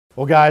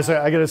Well, guys,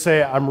 I got to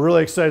say, I'm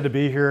really excited to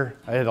be here.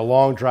 I had a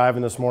long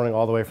driving this morning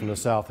all the way from the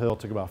South Hill.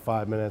 It took about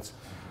 5 minutes.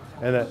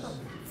 And the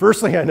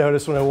first thing I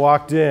noticed when I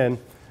walked in,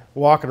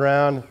 walking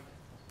around,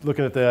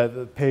 looking at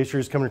the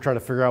pastries, coming to try to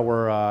figure out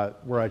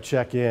where I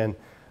check in,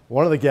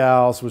 one of the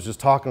gals was just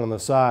talking on the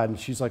side, and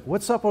she's like,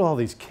 "What's up with all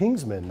these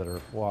Kingsmen that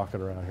are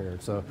walking around here?"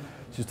 So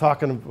she's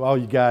talking about all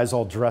you guys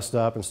all dressed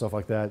up and stuff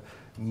like that.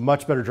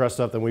 Much better dressed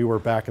up than we were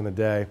back in the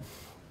day.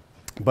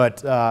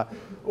 But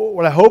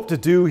what I hope to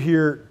do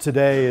here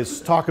today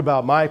is talk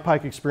about my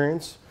Pike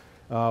experience,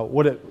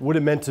 what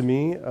it meant to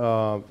me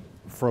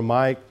from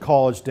my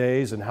college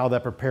days and how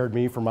that prepared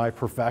me for my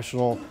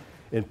professional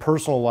and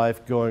personal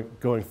life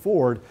going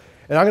forward.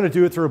 And I'm going to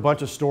do it through a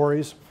bunch of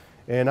stories.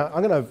 And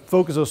I'm going to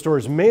focus those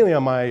stories mainly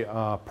on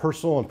my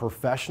personal and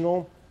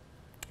professional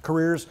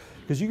careers,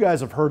 because you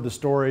guys have heard the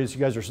stories. You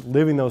guys are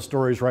living those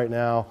stories right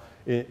now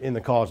in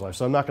the college life.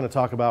 So I'm not going to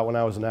talk about when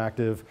I was an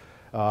active,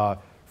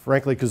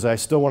 frankly, because I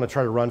still want to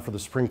try to run for the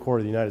Supreme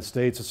Court of the United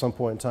States at some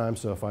point in time.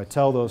 So if I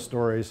tell those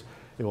stories,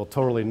 it will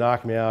totally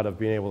knock me out of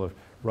being able to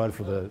run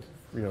for the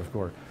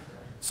court.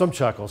 Some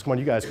chuckles. Come on,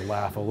 you guys can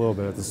laugh a little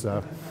bit at this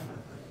stuff.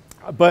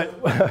 But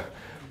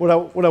what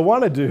I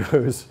want to do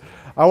is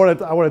I want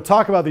to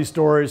talk about these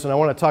stories, and I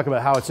want to talk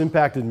about how it's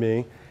impacted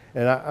me.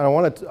 And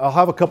I'll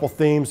have a couple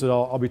themes that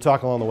I'll be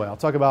talking along the way. I'll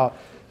talk about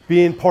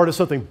being part of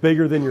something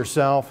bigger than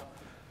yourself,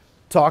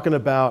 talking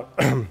about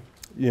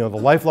the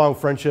lifelong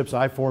friendships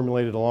I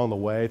formulated along the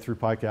way through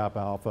Pi Kappa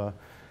Alpha,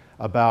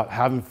 about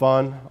having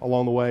fun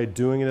along the way,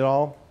 doing it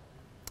all,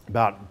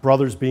 about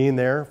brothers being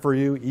there for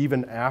you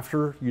even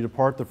after you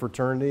depart the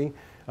fraternity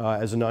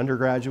as an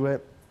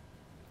undergraduate,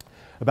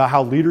 about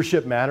how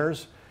leadership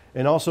matters,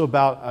 and also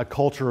about a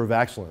culture of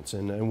excellence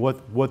and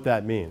what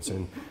that means.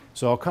 And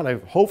so I'll kind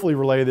of hopefully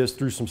relay this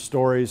through some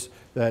stories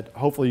that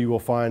hopefully you will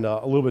find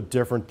a little bit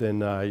different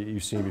than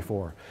you've seen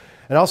before.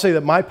 And I'll say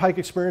that my Pike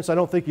experience I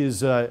don't think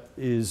is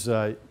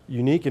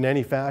unique in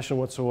any fashion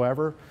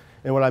whatsoever.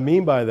 And what I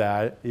mean by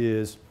that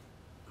is,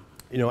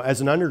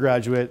 as an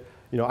undergraduate,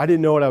 I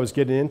didn't know what I was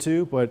getting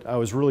into, but I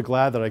was really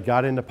glad that I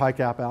got into Pi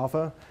Kappa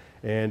Alpha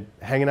and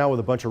hanging out with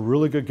a bunch of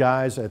really good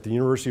guys at the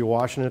University of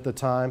Washington at the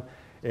time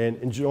and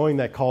enjoying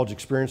that college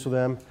experience with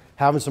them,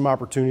 having some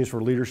opportunities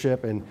for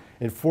leadership and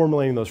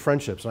formulating those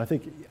friendships. And I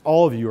think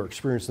all of you are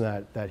experiencing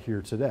that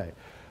here today.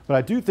 But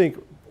I do think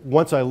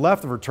once I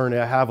left the fraternity,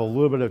 I have a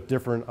little bit of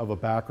different of a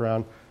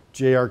background.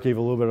 JR gave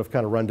a little bit of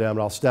kind of rundown,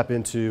 but I'll step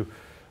into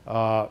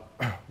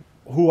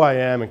who I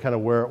am and kind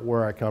of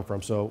where I come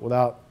from. So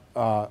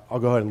I'll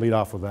go ahead and lead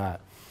off with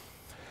that.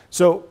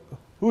 So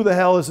who the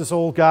hell is this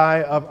old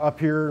guy up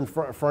here in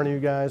front of you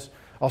guys?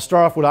 I'll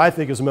start off what I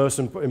think is most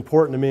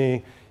important to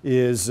me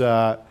is,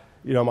 my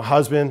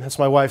husband. That's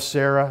my wife,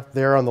 Sarah,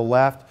 there on the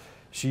left.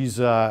 She's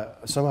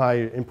somehow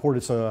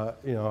imported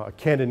a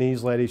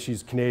Cantonese lady.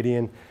 She's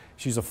Canadian.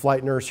 She's a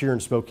flight nurse here in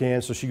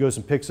Spokane, so she goes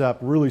and picks up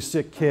really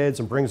sick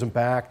kids and brings them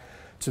back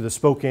to the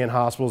Spokane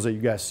hospitals that you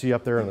guys see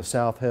up there on the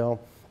South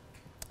Hill.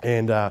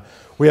 And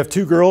we have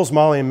two girls,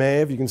 Molly and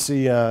Maeve. You can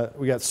see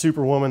we got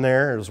Superwoman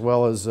there, as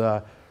well as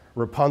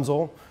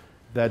Rapunzel.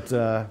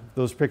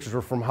 Those pictures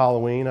were from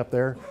Halloween up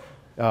there.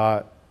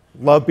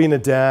 Love being a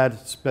dad.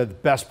 It's been the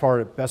best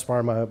part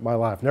of my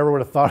life. Never would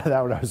have thought of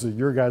that when I was at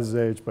your guys'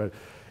 age, but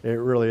it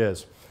really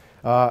is.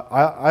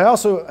 I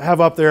also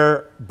have up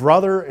there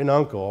brother and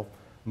uncle.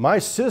 My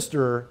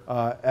sister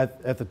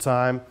at the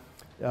time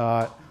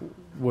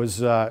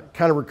was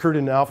kind of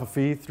recruited in Alpha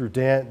Phi through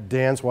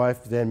Dan's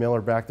wife, Dan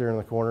Miller, back there in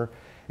the corner.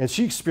 And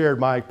she spared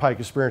my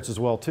Pike experience as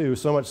well, too,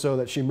 so much so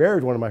that she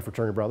married one of my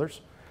fraternity brothers.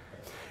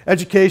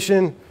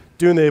 Education,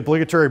 doing the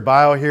obligatory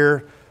bio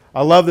here.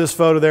 I love this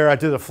photo there. I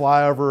did a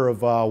flyover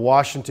of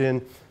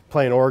Washington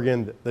playing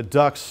Oregon. The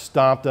Ducks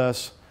stomped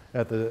us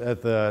at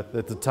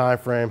the time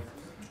frame.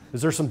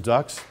 Is there some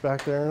ducks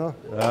back there?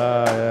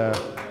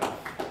 Yeah.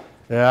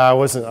 Yeah, I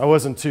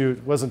wasn't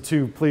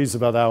too pleased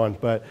about that one.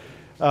 But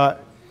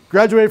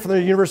graduated from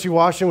the University of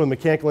Washington with a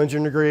mechanical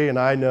engineering degree, and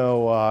I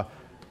know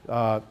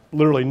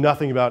literally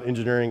nothing about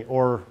engineering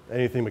or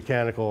anything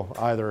mechanical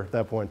either at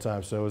that point in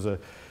time. So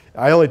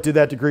I only did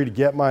that degree to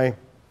get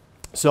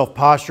myself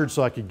postured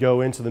so I could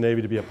go into the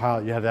Navy to be a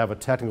pilot. You had to have a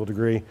technical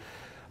degree.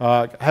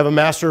 I have a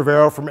Master of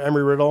Aero from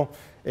Embry-Riddle,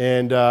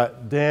 and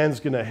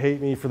Dan's going to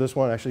hate me for this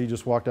one. Actually, he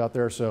just walked out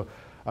there. So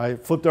I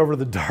flipped over to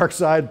the dark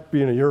side,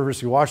 being a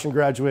University of Washington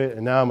graduate,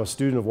 and now I'm a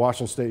student of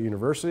Washington State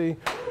University.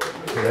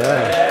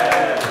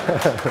 Yeah.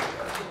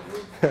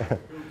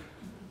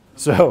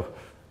 So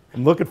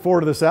I'm looking forward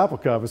to this Apple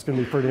Cup. It's going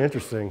to be pretty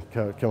interesting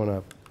coming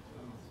up.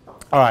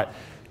 All right.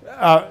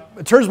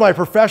 In terms of my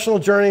professional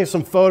journey,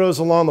 some photos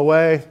along the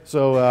way,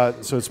 so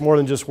it's more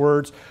than just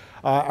words.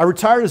 I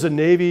retired as a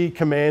Navy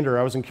commander.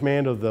 I was in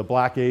command of the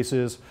Black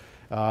Aces,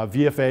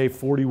 VFA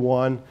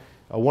 41,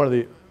 one of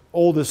the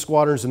oldest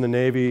squadrons in the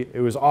Navy. It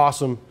was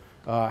awesome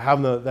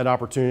having that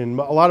opportunity. And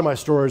a lot of my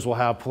stories will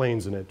have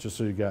planes in it, just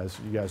so you guys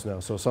know.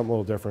 So something a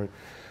little different.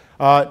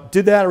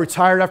 Did that. I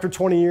retired after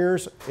 20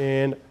 years,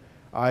 and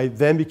I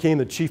then became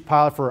the chief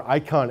pilot for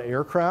Icon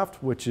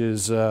Aircraft, which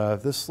is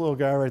this little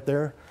guy right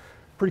there.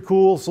 pretty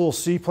cool. It's a little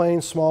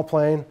seaplane, small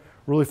plane,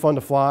 really fun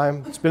to fly.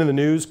 It's been in the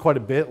news quite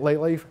a bit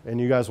lately, and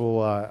you guys will,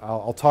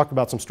 I'll talk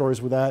about some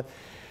stories with that.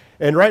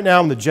 And right now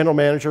I'm the general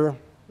manager,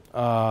 if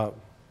I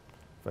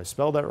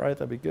spelled that right,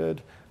 that'd be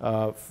good,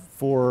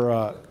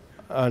 for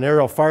an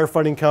aerial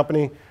firefighting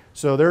company.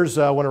 So there's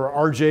one of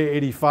our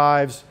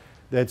RJ-85s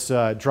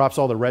that drops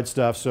all the red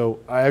stuff. So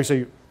I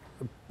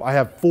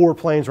have 4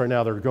 planes right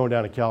now that are going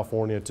down to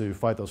California to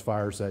fight those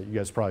fires that you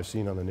guys have probably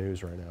seen on the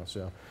news right now.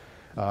 So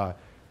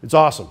it's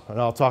awesome, and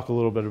I'll talk a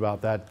little bit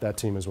about that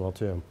team as well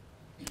too.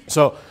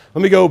 So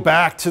let me go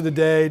back to the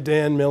day.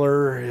 Dan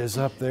Miller is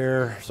up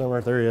there somewhere.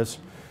 There he is.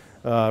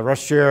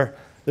 Rush chair.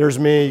 There's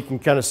me. You can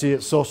kind of see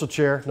it. Social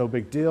chair. No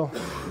big deal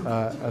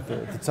at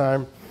the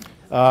time.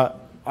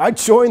 I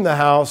joined the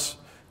house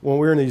when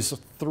we were in these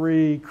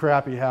 3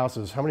 crappy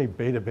houses. How many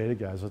beta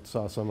guys? I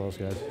saw some of those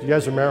guys. Do you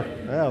guys remember?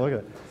 Yeah, look at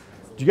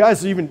it. Do you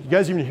guys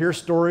even hear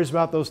stories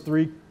about those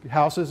 3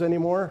 houses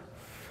anymore?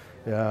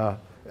 Yeah.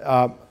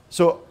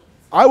 So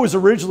I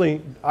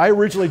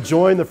originally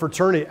joined the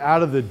fraternity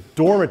out of the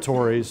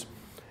dormitories,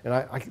 and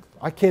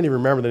I can't even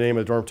remember the name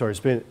of the dormitory.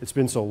 It's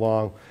been so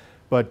long,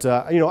 but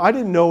I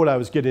didn't know what I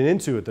was getting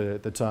into at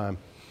the time.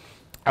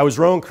 I was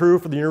rowing crew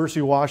for the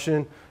University of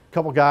Washington. A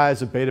couple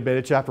guys at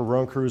Beta chapter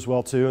rowing crew as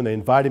well too, and they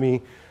invited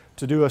me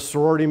to do a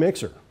sorority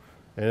mixer,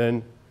 and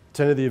then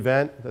attended the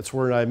event. That's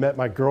where I met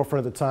my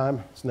girlfriend at the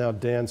time. It's now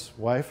Dan's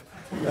wife,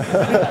 and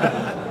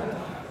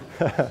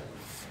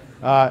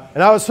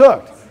I was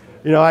hooked.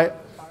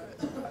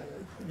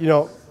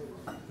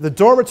 The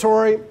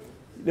dormitory,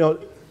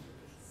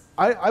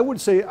 I would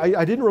say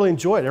I didn't really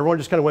enjoy it. Everyone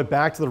just kind of went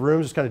back to the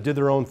rooms, just kind of did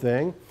their own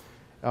thing.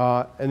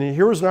 And then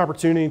here was an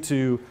opportunity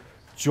to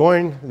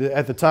join,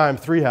 at the time,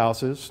 3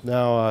 houses.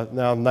 Now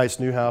a nice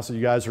new house that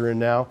you guys are in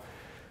now.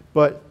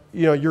 But,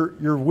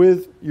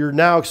 you're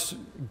now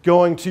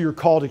going to your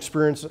college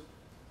experience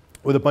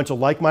with a bunch of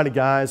like-minded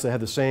guys that had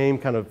the same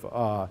kind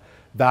of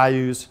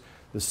values,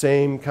 the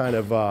same kind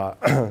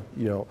of,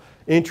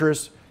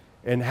 interests.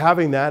 And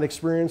having that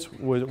experience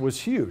was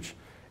huge.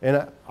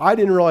 And I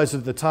didn't realize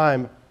at the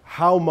time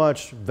how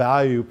much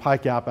value Pi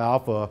Kappa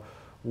Alpha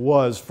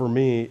was for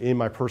me in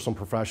my personal and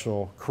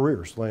professional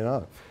careers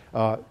later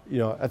on.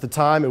 At the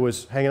time, it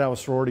was hanging out with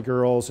sorority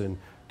girls and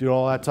doing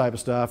all that type of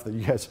stuff that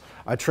you guys,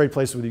 I trade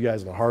places with you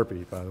guys in a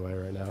heartbeat, by the way,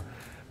 right now.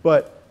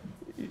 But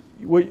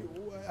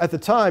at the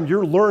time,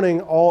 you're learning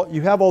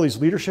you have all these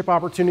leadership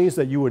opportunities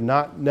that you would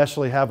not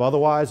necessarily have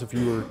otherwise if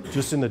you were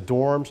just in the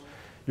dorms.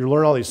 You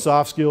learn all these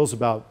soft skills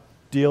about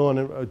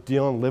dealing,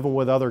 living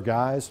with other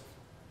guys,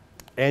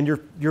 and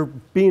you're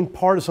being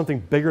part of something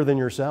bigger than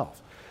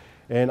yourself.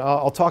 And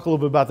I'll talk a little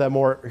bit about that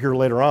more here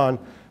later on,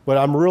 but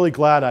I'm really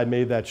glad I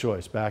made that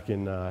choice back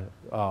in the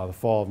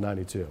fall of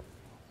 '92,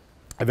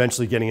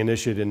 eventually getting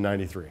initiated in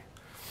 '93.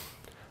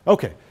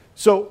 Okay,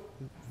 so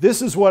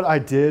this is what I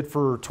did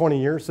for 20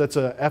 years. That's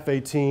a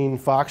F-18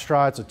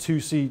 Foxtrot. It's a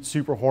 2-seat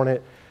Super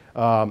Hornet.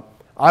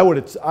 I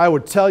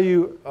would tell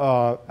you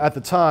at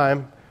the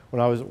time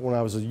when I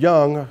was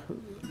young,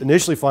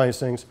 initially flying these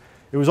things,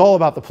 it was all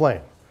about the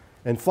plane.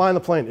 And flying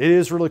the plane, it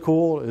is really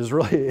cool. It is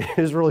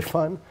really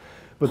fun.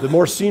 But the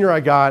more senior I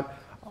got,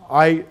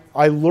 I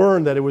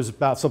learned that it was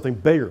about something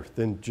bigger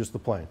than just the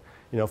plane.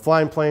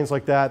 Flying planes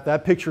like that.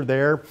 That picture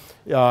there,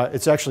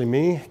 it's actually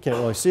me. Can't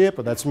really see it,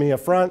 but that's me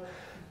up front.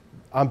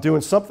 I'm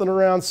doing something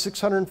around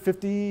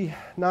 650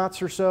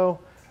 knots or so,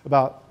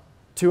 about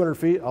 200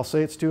 feet. I'll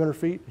say it's 200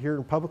 feet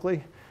here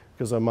publicly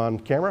because I'm on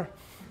camera.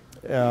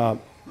 And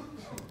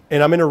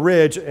I'm in a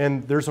ridge,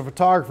 and there's a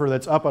photographer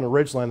that's up on a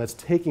ridgeline that's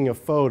taking a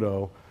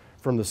photo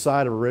from the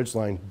side of a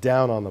ridgeline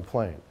down on the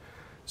plane.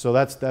 So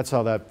that's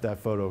how that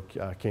photo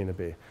came to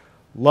be.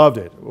 Loved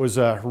it. It was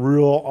a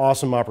real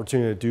awesome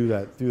opportunity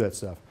to do that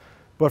stuff.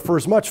 But for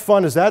as much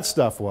fun as that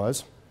stuff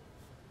was,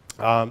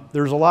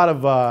 there's a lot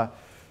of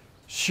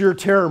sheer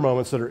terror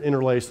moments that are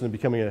interlaced into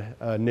becoming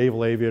a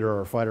naval aviator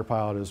or a fighter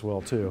pilot as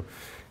well too.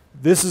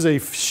 This is a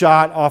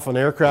shot off an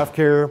aircraft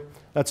carrier.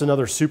 That's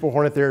another Super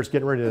Hornet there. It's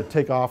getting ready to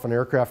take off an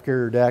aircraft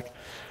carrier deck.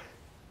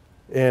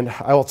 And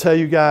I will tell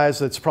you guys,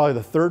 that's probably the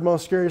 3rd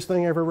most scariest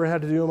thing I've ever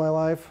had to do in my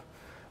life.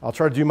 I'll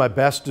try to do my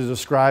best to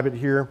describe it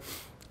here.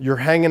 You're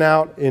hanging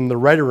out in the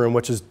ready room,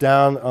 which is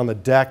down on the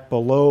deck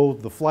below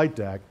the flight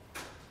deck.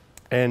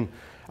 And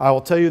I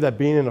will tell you that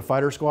being in a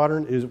fighter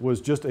squadron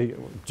was just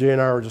Jay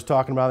and I were just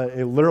talking about it.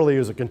 It literally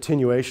is a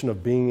continuation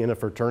of being in a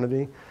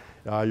fraternity.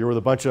 You're with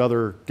a bunch of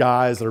other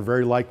guys that are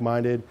very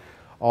like-minded,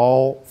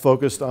 all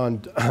focused on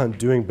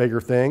doing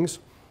bigger things.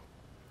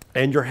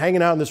 And you're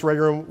hanging out in this ready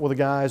room with the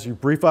guys. You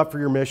brief up for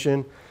your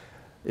mission.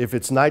 If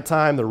it's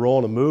nighttime, they're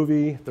rolling a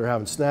movie. They're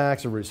having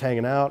snacks. Everybody's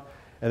hanging out.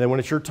 And then when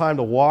it's your time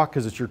to walk,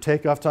 because it's your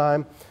takeoff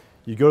time,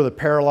 you go to the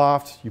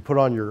paraloft. You put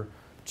on your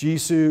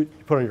G-suit.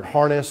 You put on your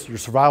harness, your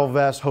survival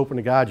vest, hoping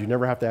to God you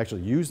never have to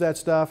actually use that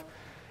stuff.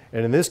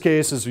 And in this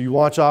case, as you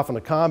launch off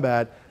into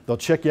combat, they'll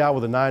check you out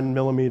with a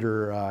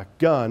 9mm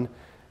gun,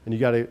 and you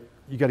got to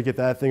get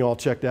that thing all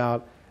checked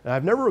out. And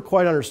I've never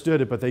quite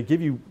understood it, but they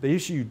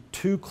issue you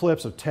 2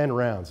 clips of 10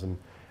 rounds. And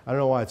I don't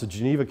know why, it's a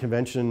Geneva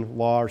Convention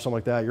law or something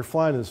like that. You're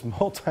flying this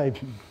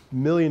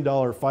million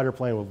fighter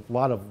plane with a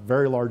lot of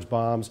very large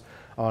bombs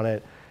on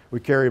it. We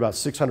carry about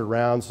 600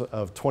 rounds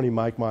of 20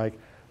 Mike,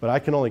 but I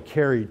can only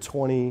carry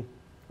 20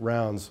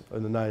 rounds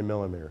in the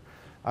 9mm.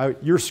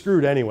 You're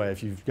screwed anyway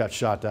if you've got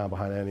shot down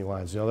behind enemy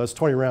lines. You know, those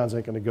 20 rounds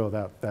ain't going to go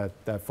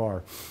that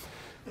far.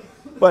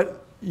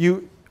 But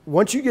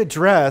once you get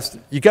dressed,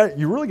 you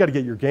really got to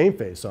get your game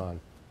face on,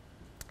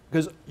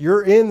 because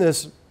you're in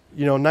this,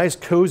 you know, nice,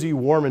 cozy,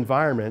 warm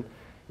environment.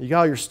 You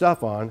got all your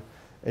stuff on,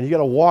 and you got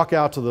to walk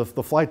out to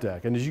the flight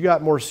deck. And as you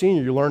got more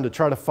senior, you learn to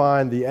try to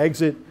find the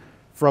exit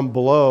from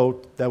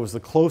below that was the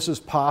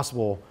closest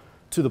possible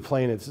to the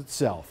plane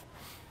itself.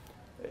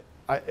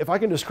 If I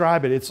can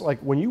describe it, it's like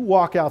when you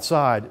walk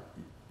outside,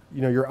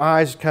 you know, your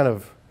eyes kind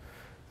of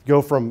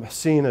go from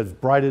seeing as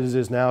bright as it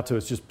is now to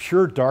it's just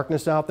pure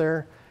darkness out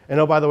there. And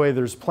oh, by the way,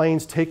 there's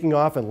planes taking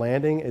off and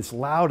landing. It's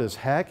loud as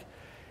heck.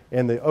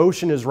 And the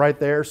ocean is right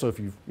there, so if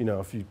you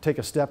take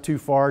a step too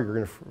far, you're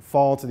going to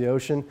fall into the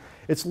ocean.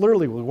 It's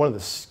literally one of the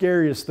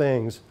scariest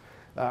things.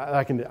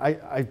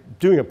 I'm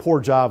doing a poor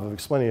job of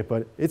explaining it,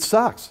 but it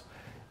sucks.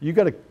 You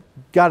got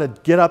to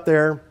get up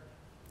there,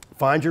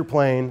 find your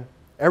plane.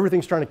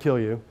 Everything's trying to kill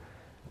you,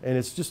 and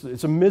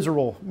it's a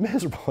miserable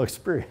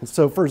experience.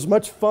 So for as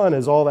much fun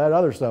as all that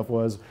other stuff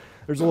was,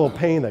 there's a little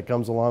pain that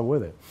comes along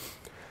with it.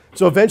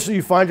 So eventually,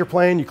 you find your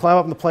plane, you climb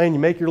up in the plane, you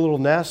make your little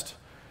nest.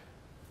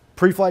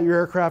 Pre-flight your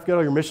aircraft, get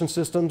all your mission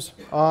systems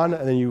on,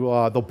 and then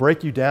they'll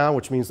break you down,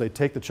 which means they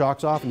take the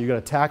chocks off, and you got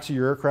to taxi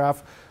your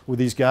aircraft with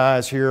these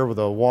guys here with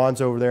the wands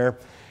over there,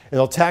 and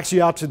they'll taxi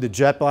you out to the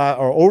jet blast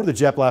or over the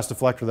jet blast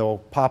deflector. They'll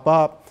pop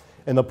up,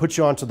 and they'll put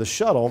you onto the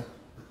shuttle.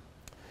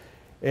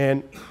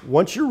 And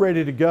once you're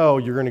ready to go,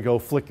 you're going to go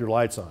flick your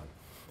lights on,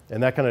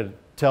 and that kind of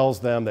tells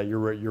them that you're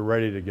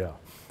ready to go.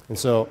 And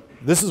so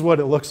this is what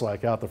it looks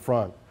like out the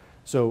front.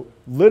 So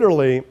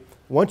literally,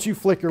 once you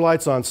flick your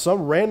lights on,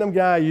 some random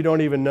guy you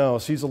don't even know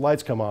sees the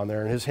lights come on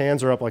there, and his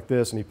hands are up like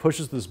this, and he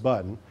pushes this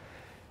button.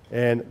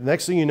 And the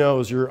next thing you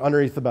know is you're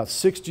underneath about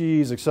 6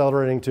 Gs,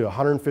 accelerating to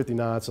 150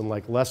 knots in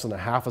like less than a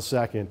half a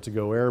second to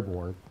go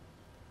airborne.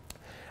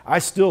 I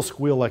still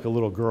squeal like a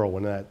little girl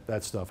when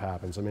that stuff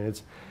happens. I mean,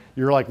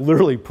 you're like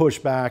literally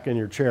pushed back in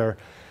your chair,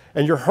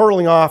 and you're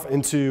hurtling off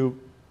into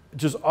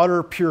just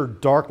utter pure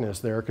darkness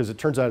there, because it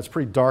turns out it's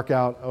pretty dark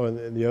out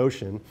in the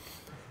ocean.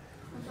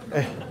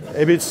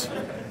 It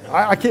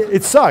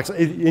sucks.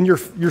 And you're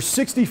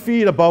 60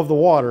 feet above the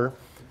water,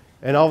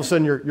 and all of a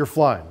sudden you're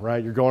flying,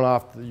 right? You're going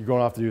off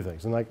to do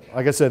things. And like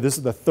I said, this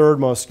is the third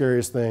most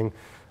scariest thing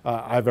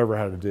I've ever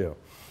had to do.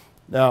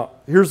 Now,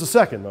 here's the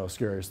second most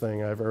scariest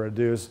thing I've ever had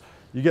to do is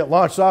you get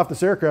launched off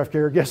this aircraft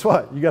carrier. Guess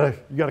what? You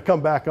gotta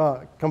come back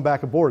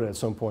aboard it at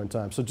some point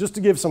in time. So just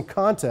to give some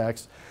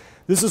context,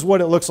 this is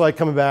what it looks like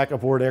coming back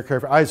aboard an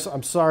aircraft.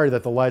 I'm sorry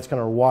that the lights kind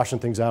of are washing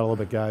things out a little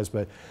bit, guys,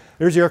 but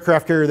there's the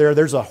aircraft carrier there.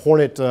 There's a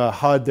Hornet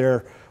HUD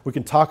there. We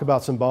can talk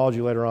about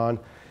symbology later on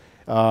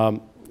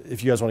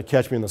if you guys want to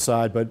catch me on the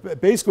side.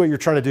 But basically what you're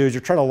trying to do is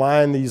you're trying to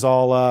line these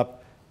all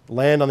up,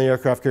 land on the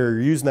aircraft carrier,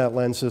 you're using that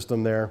lens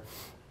system there,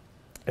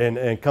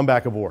 and come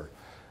back aboard.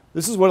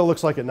 This is what it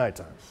looks like at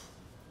nighttime.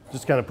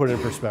 Just kind of put it in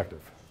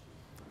perspective.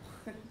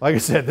 Like I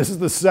said, this is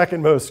the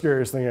second most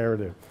scariest thing I ever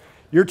do.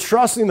 You're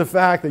trusting the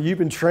fact that you've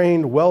been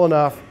trained well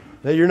enough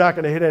that you're not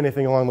going to hit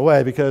anything along the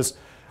way, because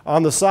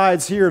on the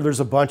sides here, there's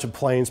a bunch of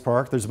planes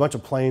parked. There's a bunch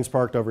of planes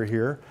parked over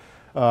here.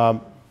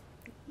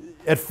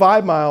 At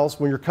 5 miles,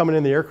 when you're coming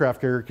in the aircraft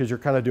carrier, because you're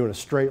kind of doing a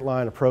straight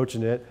line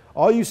approaching it,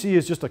 all you see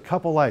is just a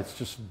couple lights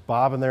just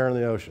bobbing there in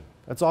the ocean.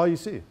 That's all you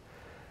see.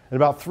 At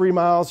about 3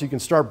 miles, you can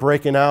start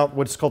breaking out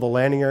what's called the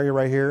landing area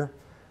right here,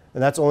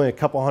 and that's only a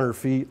couple 100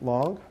 feet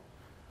long.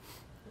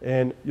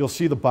 And you'll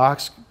see the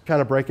box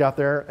kind of break out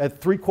there.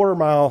 At 3/4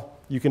 mile,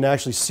 you can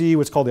actually see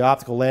what's called the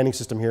optical landing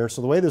system here.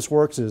 So the way this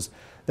works is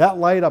that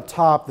light up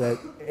top, that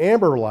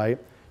amber light,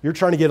 you're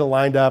trying to get it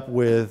lined up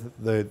with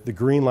the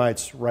green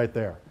lights right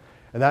there.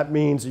 And that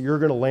means that you're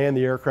going to land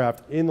the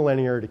aircraft in the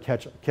landing area to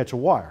catch a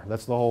wire.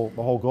 That's the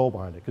whole goal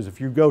behind it. Because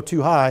if you go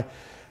too high,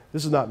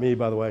 this is not me,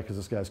 by the way, because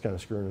this guy's kind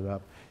of screwing it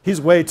up.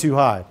 He's way too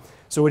high.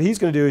 So what he's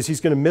going to do is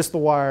he's going to miss the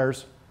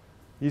wires.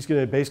 He's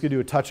going to basically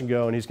do a touch and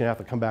go, and he's going to have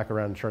to come back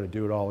around and try to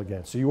do it all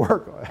again. So you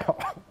work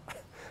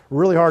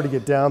really hard to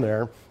get down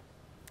there.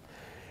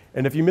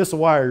 And if you miss a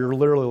wire, you're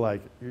literally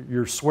like,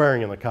 you're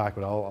swearing in the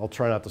cockpit. I'll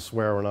try not to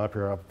swear when I'm up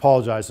here. I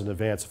apologize in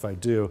advance if I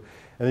do.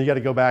 And then you got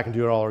to go back and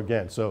do it all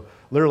again. So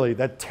literally,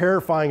 that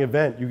terrifying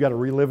event, you've got to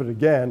relive it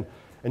again,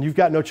 and you've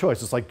got no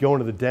choice. It's like going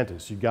to the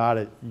dentist. You got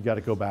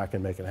to go back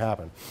and make it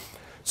happen.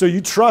 So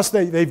you trust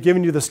that they've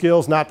given you the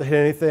skills not to hit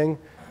anything.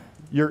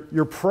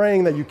 You're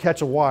praying that you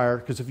catch a wire,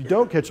 because if you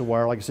don't catch a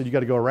wire, like I said, you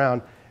got to go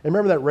around. And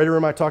remember that ready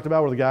room I talked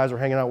about where the guys are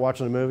hanging out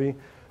watching a movie?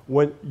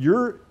 When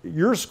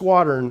your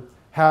squadron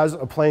has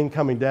a plane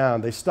coming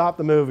down, they stop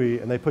the movie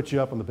and they put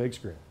you up on the big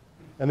screen.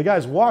 And the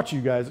guys watch you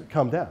guys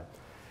come down.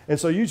 And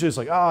so usually it's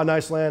like, oh,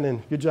 nice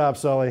landing, good job,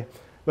 Sully.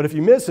 But if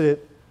you miss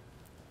it,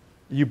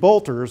 you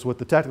bolters, what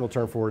the technical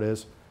term for it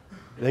is,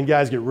 then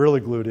guys get really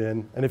glued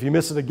in. And if you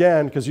miss it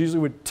again, because usually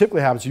what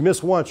typically happens, you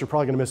miss once, you're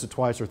probably going to miss it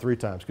twice or 3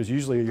 times, because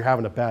usually you're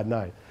having a bad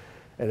night.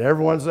 and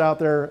everyone's out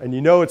there, and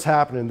you know it's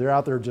happening. They're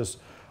out there just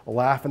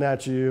laughing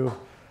at you.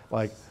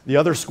 Like, the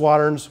other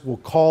squadrons will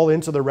call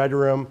into the ready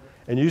room,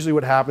 and usually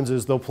what happens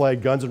is they'll play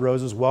Guns N'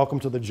 Roses, Welcome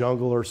to the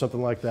Jungle, or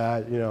something like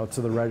that, you know,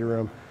 to the ready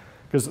room.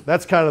 Because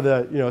that's kind of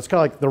the, you know, it's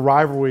kind of like the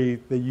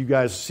rivalry that you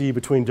guys see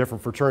between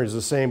different fraternities,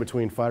 the same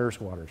between fighter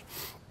squadrons.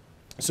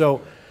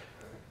 So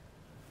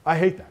I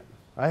hate that.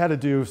 I had to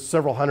do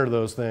several hundred of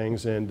those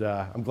things, and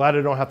I'm glad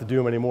I don't have to do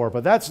them anymore.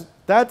 But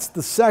that's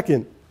the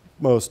second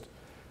most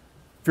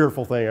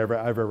fearful thing I've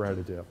ever had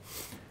to do.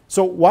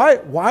 So why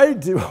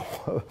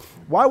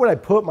would I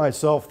put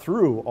myself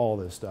through all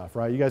this stuff,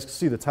 right? You guys can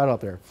see the title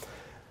out there.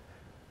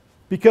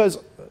 Because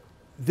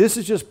this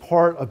is just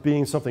part of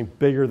being something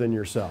bigger than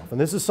yourself.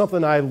 And this is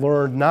something I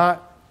learned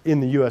not in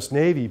the U.S.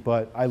 Navy,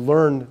 but I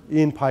learned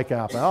in Pi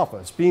Kappa Alpha.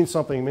 It's being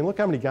something, I mean, look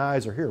how many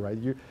guys are here, right?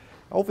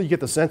 Hopefully you get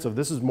the sense of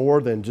this is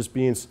more than just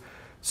being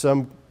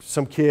some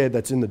kid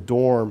that's in the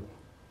dorm,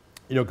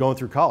 you know, going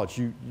through college.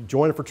 You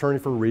join a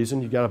fraternity for a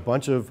reason. You got a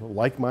bunch of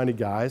like-minded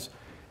guys,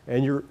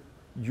 and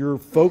you're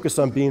focused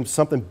on being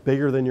something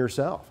bigger than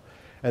yourself.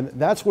 And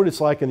that's what it's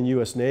like in the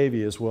U.S.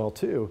 Navy as well,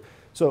 too.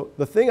 So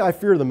the thing I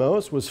feared the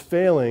most was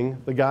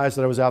failing the guys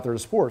that I was out there to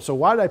support. So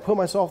why did I put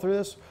myself through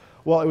this?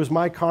 Well, it was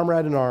my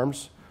comrade in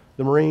arms,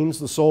 the Marines,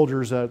 the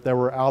soldiers that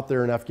were out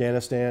there in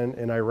Afghanistan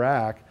and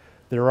Iraq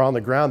that are on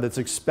the ground that's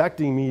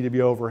expecting me to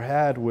be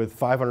overhead with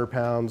 500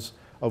 pounds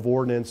of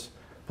ordnance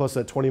plus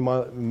that 20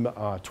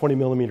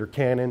 millimeter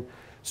cannon.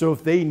 So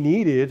if they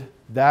needed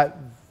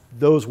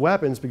those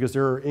weapons because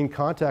they're in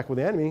contact with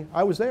the enemy,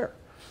 I was there.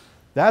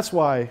 That's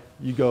why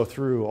you go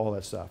through all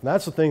that stuff. And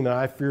that's the thing that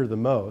I feared the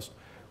most,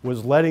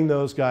 was letting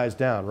those guys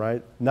down,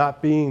 right?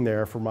 Not being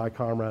there for my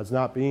comrades,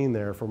 not being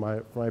there for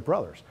my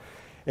brothers.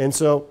 And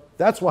so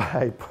that's why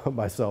I put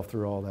myself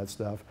through all that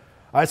stuff.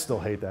 I still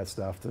hate that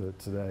stuff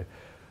today.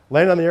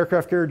 Landing on the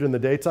aircraft carrier during the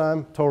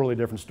daytime, totally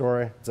different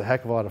story. It's a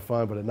heck of a lot of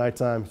fun, but at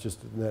nighttime, it's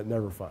just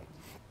never fun.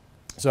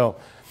 So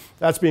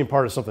that's being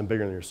part of something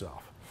bigger than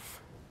yourself.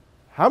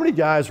 How many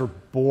guys were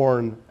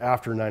born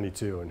after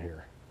 92 in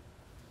here?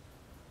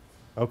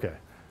 Okay.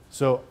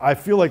 So I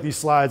feel like these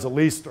slides at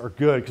least are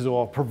good because it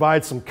will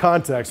provide some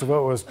context of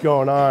what was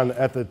going on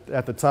at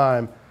the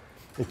time.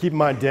 And keep in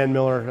mind, Dan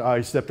Miller,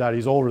 he stepped out,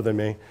 he's older than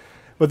me.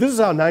 But this is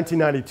how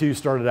 1992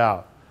 started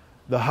out.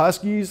 The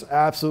Huskies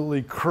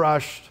absolutely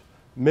crushed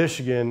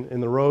Michigan in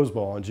the Rose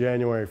Bowl on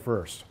January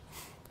 1st.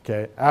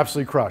 Okay,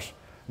 absolutely crushed.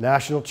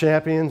 National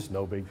champions,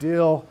 no big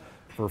deal.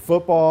 For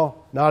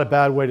football, not a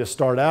bad way to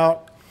start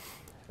out.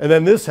 And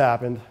then this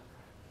happened.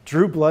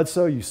 Drew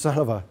Bledsoe, you son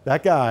of a,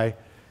 that guy,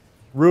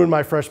 ruined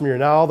my freshman year.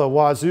 Now all the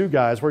Wazoo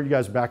guys, where are you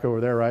guys back over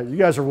there, right? You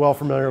guys are well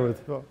familiar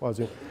with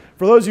Wazoo.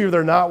 For those of you that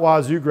are not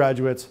Wazoo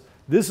graduates,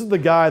 this is the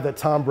guy that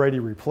Tom Brady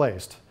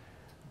replaced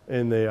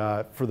in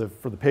for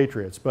the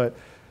Patriots. But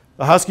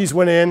the Huskies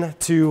went in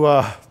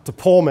to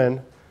Pullman.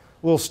 A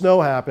little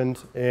snow happened,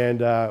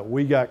 and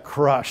we got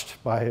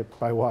crushed by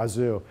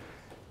Wazoo,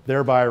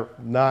 thereby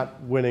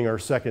not winning our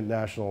second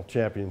national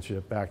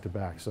championship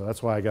back-to-back. So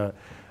that's why I got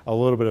a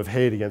little bit of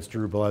hate against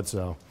Drew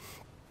Bledsoe.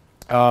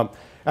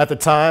 At the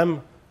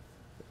time,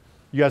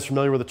 you guys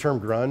familiar with the term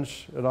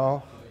grunge at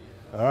all?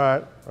 All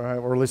right,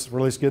 we're at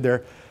least good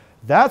there.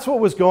 That's what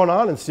was going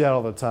on in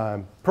Seattle at the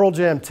time. Pearl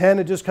Jam 10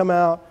 had just come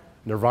out,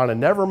 Nirvana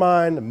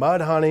Nevermind,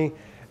 Mudhoney.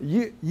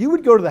 You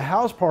would go to the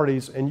house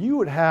parties and you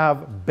would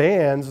have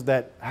bands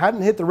that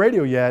hadn't hit the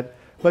radio yet,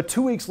 but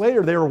 2 weeks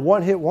later they were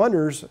one-hit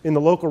wonders in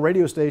the local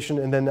radio station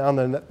and then on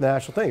the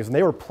national things. And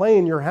they were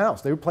playing your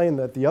house. They were playing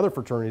at the other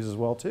fraternities as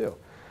well too.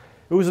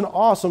 It was an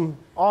awesome,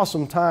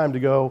 awesome time to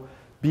go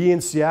be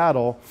in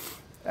Seattle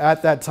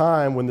at that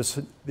time when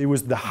it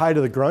was the height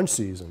of the grunge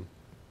season.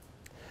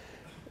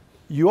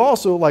 You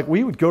also, like,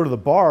 we would go to the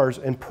bars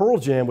and Pearl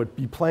Jam would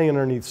be playing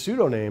underneath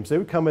pseudonames. They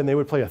would come in, they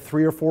would play a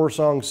 3 or 4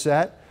 song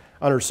set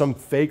under some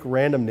fake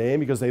random name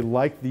because they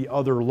liked the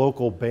other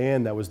local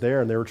band that was there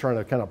and they were trying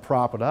to kind of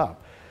prop it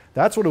up.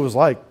 That's what it was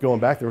like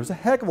going back there. It was a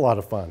heck of a lot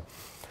of fun.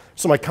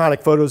 Some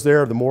iconic photos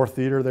there of the Moore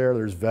Theater there.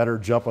 There's Vedder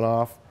jumping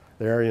off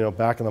there, you know,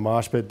 back in the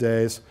mosh pit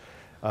days.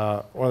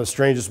 One of the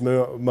strangest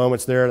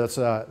moments there,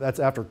 that's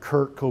after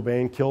Kurt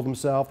Cobain killed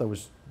himself. That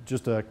was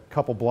just a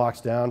couple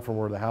blocks down from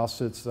where the house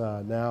sits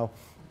now.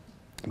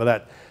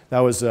 But that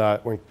was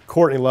when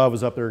Courtney Love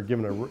was up there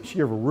she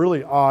gave a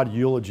really odd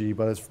eulogy,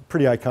 but it's a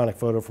pretty iconic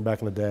photo from back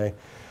in the day.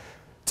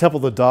 Temple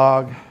of the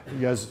Dog. You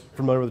guys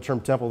familiar with the term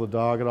Temple of the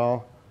Dog at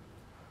all?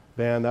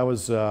 Band, that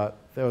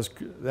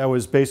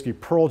was basically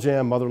Pearl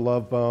Jam, Mother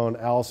Love Bone,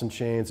 Alice in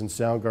Chains, and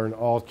Soundgarden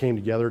all came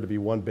together to be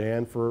one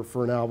band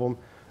for an album.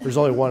 There's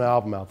only one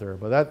album out there,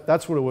 but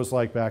that's what it was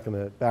like back in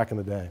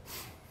the day.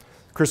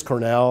 Chris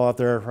Cornell out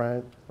there,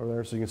 right over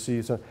there, so you can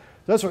see. So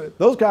that's what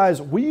those guys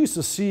we used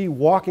to see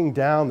walking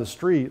down the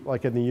street,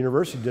 like in the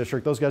University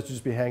District. Those guys would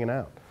just be hanging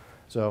out.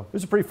 So it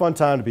was a pretty fun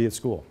time to be at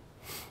school.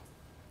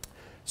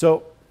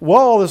 So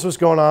while all this was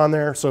going on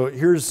there, so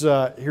here's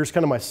kind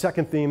of my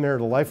second theme there: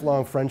 the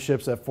lifelong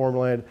friendships that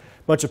formulated.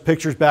 A bunch of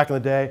pictures back in the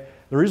day.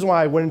 The reason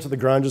why I went into the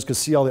grunge is because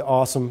see all the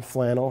awesome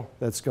flannel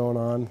that's going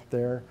on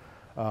there.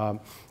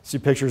 See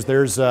pictures,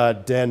 there's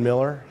Dan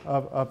Miller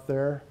up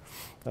there.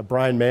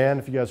 Brian Mann,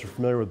 if you guys are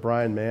familiar with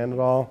Brian Mann at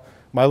all.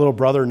 My little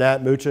brother,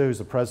 Nat Mucha, who's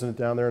the president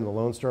down there in the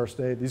Lone Star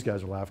State. These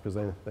guys are laughing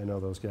because they know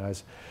those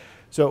guys.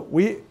 So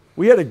we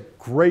had a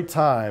great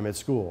time at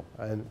school.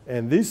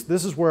 And this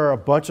is where a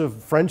bunch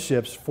of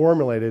friendships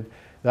formulated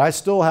that I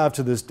still have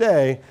to this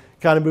day,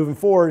 kind of moving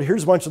forward.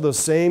 Here's a bunch of those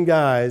same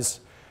guys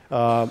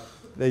that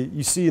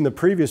you see in the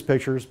previous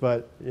pictures,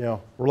 but we're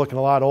looking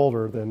a lot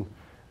older than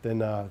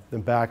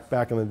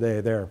back in the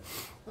day there.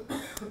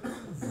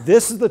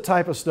 This is the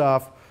type of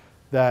stuff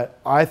that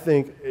I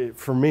think,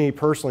 for me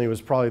personally,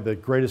 was probably the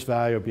greatest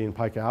value of being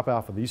Pi Kappa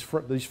Alpha, these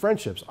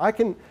friendships.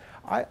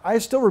 I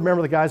still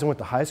remember the guys I went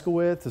to high school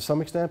with to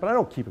some extent, but I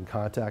don't keep in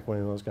contact with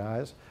any of those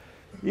guys.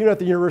 Even at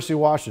the University of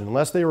Washington,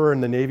 unless they were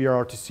in the Navy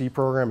ROTC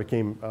program, it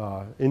came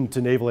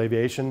into naval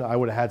aviation, I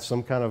would have had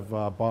some kind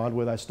of bond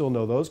with. I still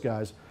know those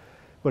guys.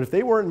 But if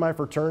they weren't in my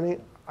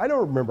fraternity, I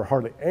don't remember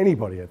hardly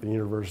anybody at the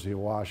University of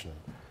Washington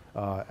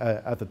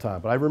at the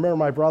time. But I remember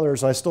my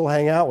brothers, and I still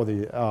hang out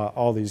with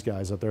all these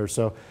guys up there.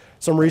 So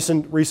some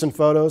recent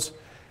photos.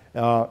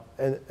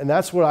 And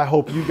that's what I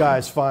hope you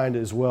guys find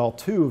as well,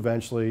 too,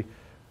 eventually,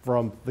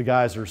 from the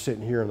guys that are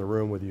sitting here in the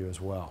room with you as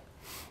well.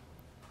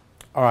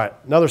 All right,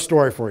 another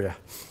story for you.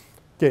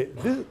 Okay,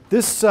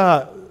 this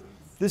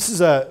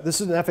is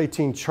an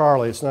F-18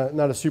 Charlie. It's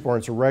not a Super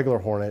Hornet, it's a regular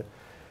Hornet.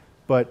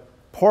 But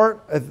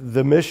part of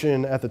the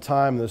mission at the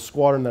time, the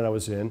squadron that I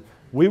was in,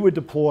 we would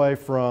deploy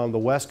from the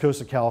west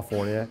coast of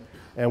California,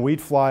 and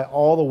we'd fly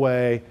all the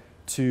way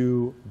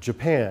to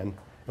Japan,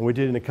 and we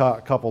did it in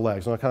a couple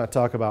legs. And I'll kind of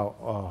talk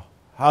about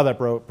how that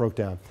broke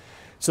down.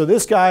 So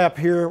this guy up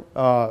here,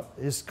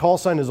 his call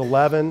sign is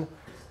 11.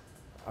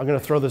 I'm going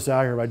to throw this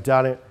out here, but I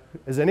doubt it.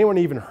 Has anyone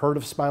even heard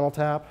of Spinal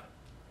Tap?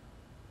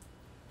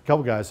 A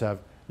couple guys have.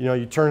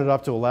 You turn it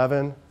up to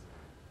 11.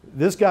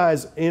 This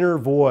guy's inner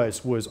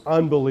voice was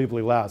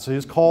unbelievably loud, so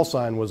his call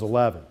sign was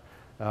 11.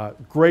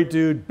 Great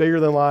dude, bigger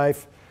than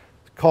life.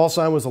 Call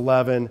sign was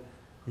 11.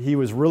 He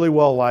was really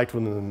well liked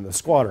within the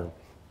squadron.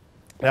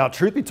 Now,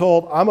 truth be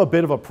told, I'm a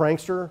bit of a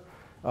prankster,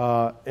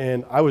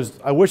 and I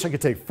wish I could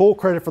take full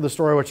credit for the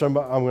story, which I'm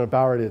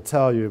about ready to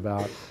tell you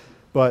about.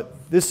 But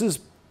this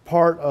is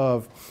part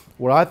of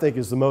what I think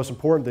is the most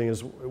important thing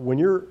is when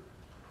you're,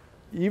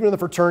 even in the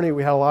fraternity,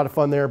 we had a lot of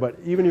fun there, but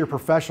even in your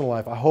professional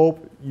life, I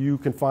hope you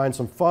can find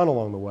some fun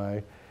along the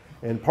way.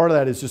 And part of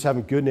that is just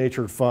having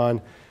good-natured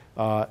fun.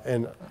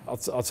 And I'll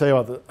tell you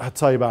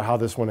about how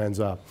this one ends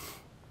up.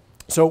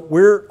 So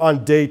we're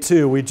on day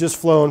 2. We'd just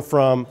flown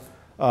from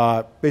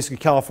basically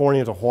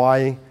California to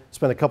Hawaii,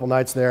 spent a couple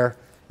nights there,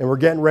 and we're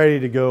getting ready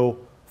to go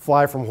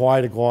fly from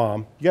Hawaii to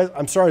Guam. You guys,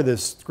 I'm sorry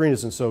this screen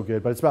isn't so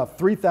good, but it's about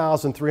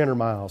 3,300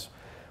 miles,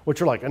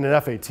 which are like in an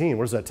F-18.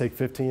 What does that take,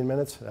 15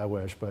 minutes? I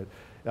wish, but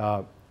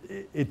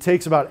it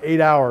takes about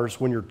 8 hours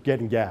when you're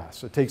getting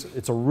gas.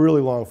 It's a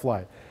really long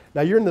flight.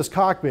 Now you're in this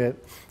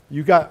cockpit,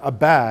 you got a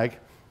bag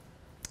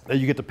that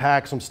you get to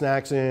pack some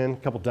snacks in, a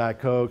couple Diet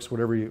Cokes,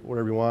 whatever you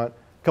want,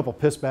 a couple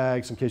piss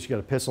bags in case you got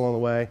to piss along the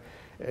way.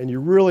 And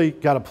you really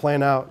got to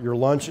plan out your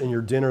lunch and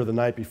your dinner the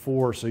night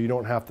before so you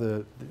don't have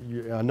to,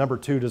 number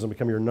 2 doesn't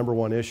become your number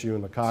 1 issue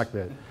in the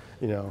cockpit,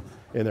 in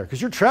there.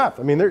 Because you're trapped.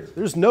 I mean,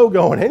 there's no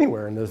going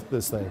anywhere in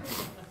this thing.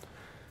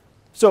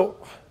 So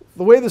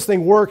the way this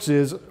thing works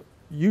is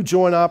you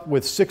join up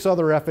with 6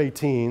 other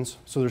F-18s.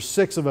 So there's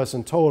 6 of us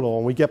in total,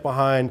 and we get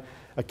behind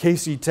a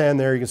KC-10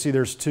 there. You can see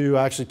there's 2.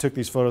 I actually took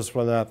these photos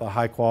from that, the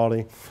high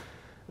quality.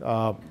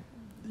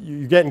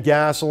 You're getting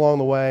gas along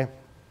the way.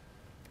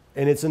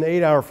 And it's an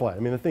 8-hour flight.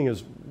 I mean, the thing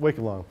is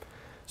wicked long.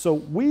 So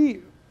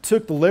we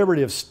took the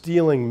liberty of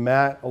stealing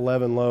Matt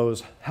 11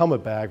 Lowe's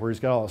helmet bag where he's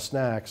got all the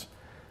snacks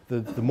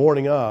the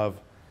morning of,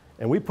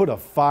 and we put a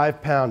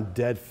 5-pound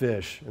dead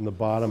fish in the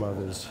bottom of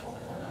his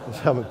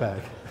helmet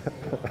bag.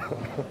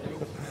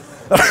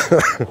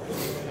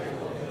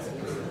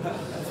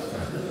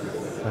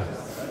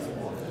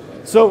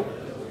 So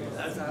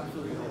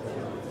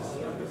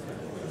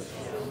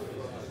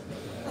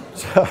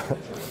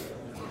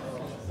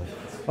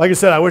like I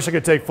said, I wish I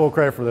could take full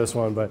credit for this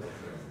one, but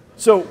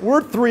so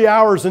we're 3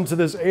 hours into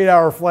this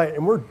 8-hour flight,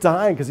 and we're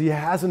dying because he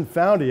hasn't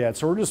found it yet.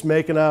 So we're just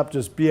making up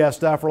just BS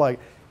stuff. We're like,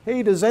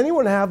 hey, does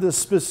anyone have this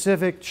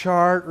specific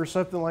chart or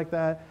something like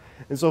that?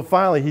 And so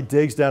finally, he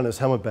digs down his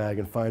helmet bag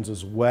and finds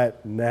this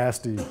wet,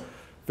 nasty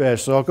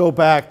fish. So I'll go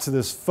back to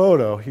this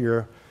photo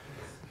here.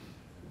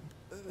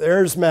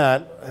 There's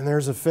Matt, and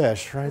there's a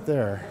fish right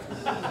there.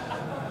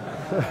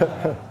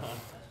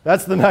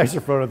 That's the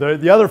nicer photo.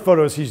 The other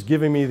photo is he's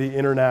giving me the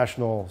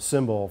international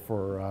symbol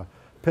for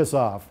piss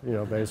off,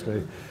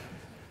 basically.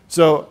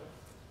 So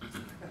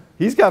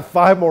he's got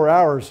 5 more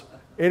hours.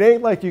 It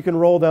ain't like you can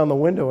roll down the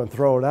window and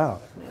throw it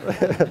out.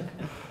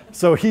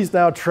 So he's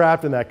now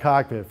trapped in that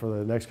cockpit for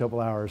the next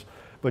couple hours.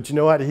 But you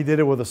know what? He did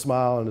it with a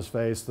smile on his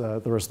face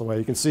the rest of the way.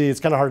 You can see,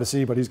 it's kind of hard to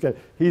see, but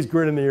he's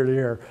grinning ear to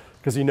ear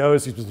because he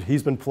knows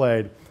he's been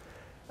played.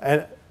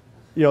 And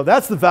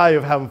that's the value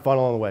of having fun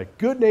along the way.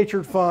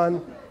 Good-natured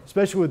fun.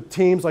 especially with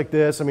teams like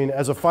this. I mean,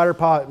 as a fighter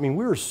pilot, I mean,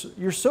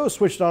 you're so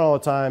switched on all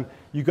the time,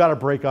 you got to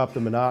break up the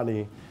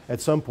monotony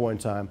at some point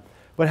in time.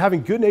 But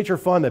having good-natured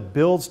fun that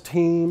builds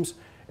teams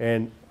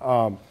and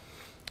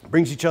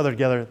brings each other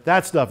together,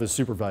 that stuff is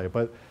super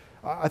valuable. But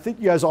I think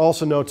you guys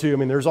also know, too, I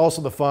mean, there's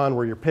also the fun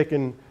where you're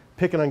picking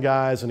on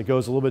guys and it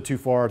goes a little bit too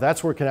far.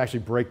 That's where it can actually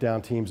break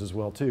down teams as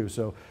well, too.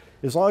 So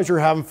as long as you're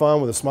having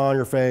fun with a smile on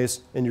your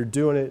face and you're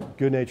doing it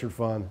good-natured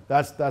fun,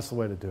 that's the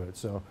way to do it.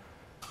 So,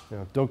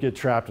 don't get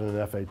trapped in an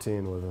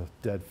F-18 with a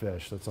dead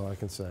fish. That's all I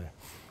can say.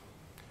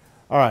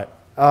 All right.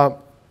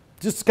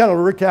 Just to kind of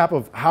recap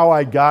of how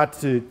I got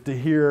to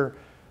here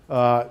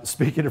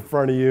speaking in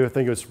front of you. I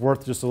think it's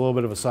worth just a little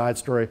bit of a side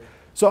story.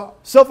 So,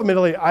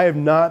 self-admittedly, I have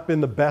not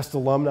been the best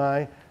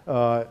alumni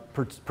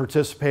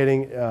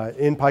participating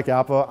in Pi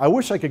Kappa. I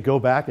wish I could go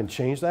back and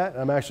change that.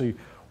 I'm actually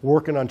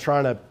working on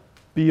trying to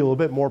be a little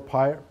bit more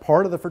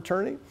part of the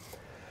fraternity.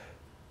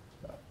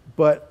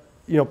 But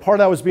part of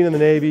that was being in the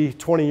Navy,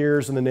 20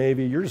 years in the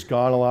Navy. You're just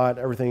gone a lot,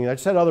 everything. I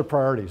just had other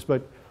priorities.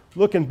 But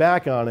looking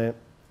back on it,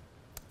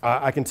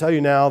 I can tell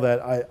you now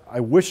that I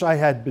wish I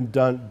had been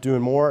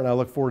doing more, and I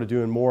look forward to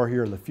doing more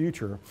here in the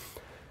future.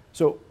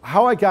 So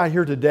how I got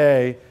here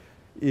today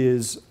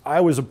is I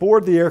was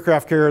aboard the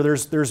aircraft carrier.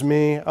 There's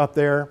me up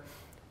there,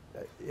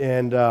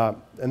 and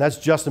that's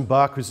Justin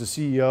Buck, who's the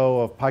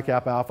CEO of Pi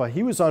Kappa Alpha.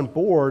 He was on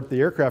board the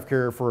aircraft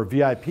carrier for a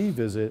VIP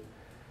visit,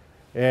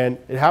 and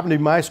it happened to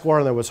be my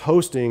squadron that was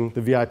hosting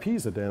the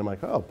VIPs that day. And I'm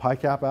like, oh, Pi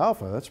Kappa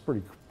Alpha, that's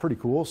pretty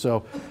cool.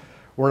 So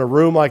we're in a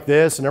room like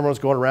this, and everyone's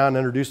going around and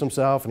introducing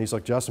himself, and he's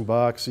like, Justin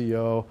Buck,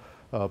 CEO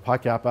of Pi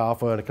Kappa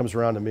Alpha, and it comes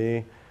around to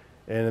me,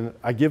 and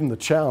I give him the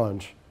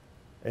challenge,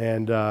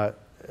 and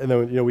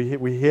then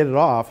we hit it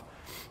off.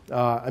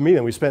 I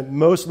mean, we spent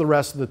most of the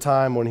rest of the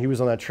time when he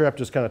was on that trip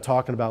just kind of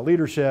talking about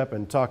leadership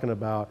and talking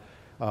about,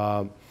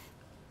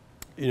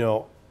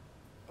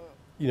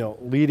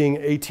 leading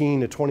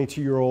 18 to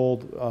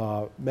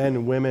 22-year-old men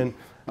and women.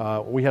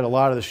 We had a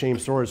lot of the same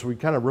stories, so we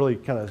really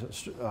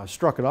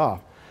struck it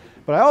off.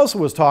 But I also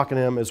was talking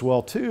to him as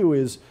well, too,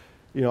 is,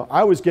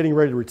 I was getting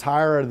ready to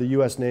retire out of the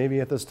U.S. Navy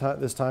at this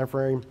time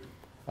frame.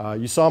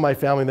 You saw my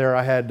family there.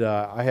 I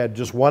had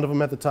just one of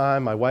them at the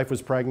time. My wife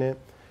was pregnant.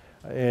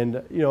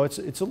 And,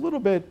 it's a little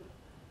bit,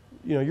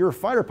 you're a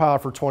fighter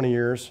pilot for 20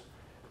 years.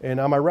 And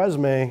on my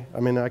resume, I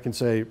mean, I can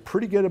say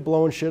pretty good at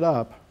blowing shit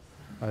up.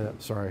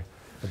 Sorry,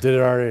 I did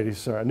it already.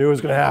 Sorry, I knew it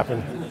was going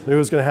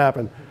to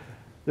happen.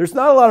 There's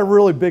not a lot of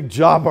really big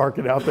job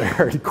market out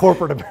there in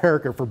corporate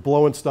America for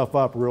blowing stuff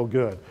up real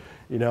good,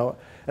 And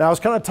I was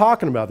kind of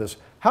talking about this.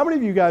 How many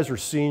of you guys are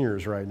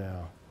seniors right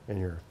now in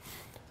here?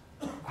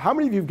 How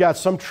many of you have got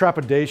some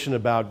trepidation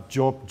about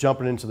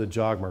jumping into the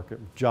job market,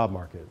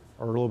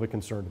 or a little bit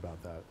concerned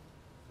about that?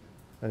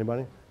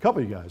 Anybody? A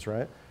couple of you guys,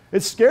 right?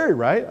 It's scary,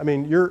 right? I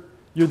mean, you're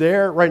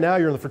there right now.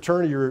 You're in the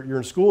fraternity. You're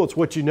in school. It's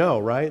what you know,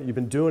 right? You've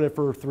been doing it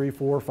for 3,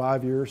 4,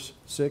 5 years,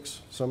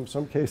 6,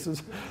 some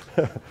cases.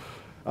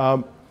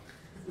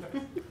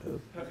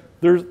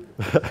 There's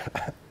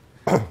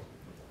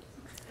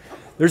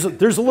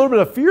there's a little bit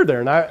of fear there,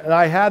 and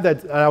I had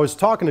that. And I was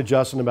talking to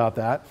Justin about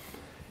that.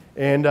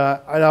 And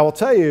I will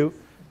tell you,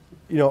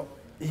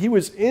 he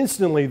was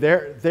instantly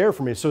there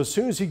for me. So as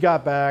soon as he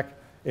got back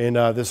and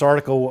this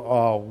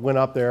article went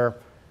up there,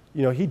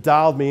 he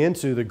dialed me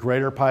into the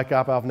greater Pi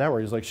Kappa Alpha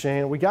network. He's like,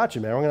 Shane, we got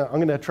you, man. I'm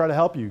gonna try to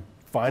help you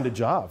find a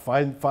job,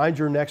 find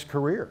your next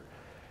career.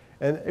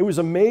 And it was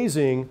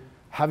amazing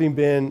having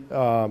been,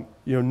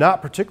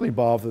 not particularly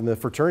involved in the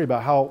fraternity,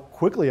 about how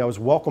quickly I was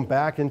welcomed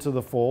back into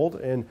the fold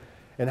and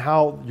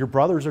how your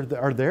brothers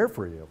are there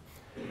for you.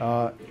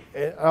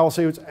 And I will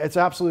say it's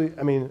absolutely,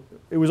 I mean,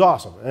 it was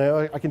awesome.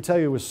 And I can tell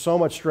you it was so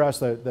much stress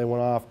that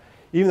went off.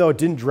 Even though it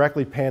didn't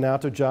directly pan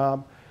out to a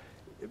job,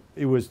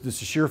 it was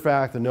just a sheer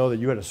fact to know that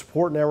you had a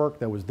support network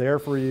that was there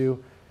for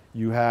you.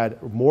 You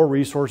had more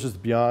resources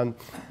beyond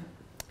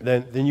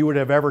than you would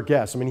have ever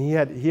guessed. I mean, he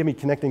had me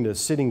connecting to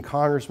sitting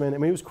congressmen. I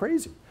mean, it was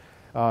crazy.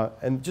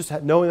 And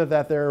just knowing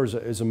that there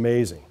is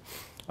amazing.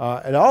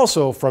 And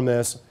also from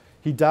this,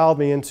 he dialed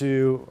me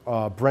into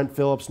Brent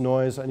Phillips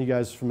Noyes. And you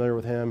guys are familiar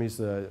with him. He's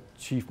the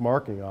chief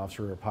marketing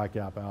officer at Pi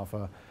Kappa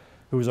Alpha,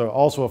 who was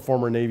also a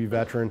former Navy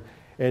veteran.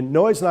 And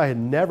Noyes and I had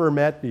never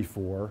met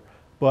before,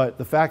 but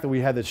the fact that we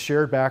had this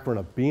shared background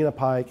of being a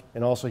Pike,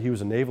 and also he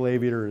was a naval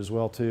aviator as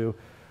well too,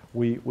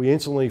 we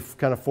instantly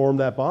kind of formed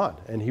that bond.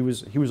 And he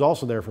was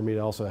also there for me to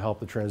also help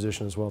the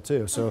transition as well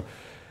too. So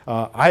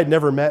I had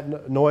never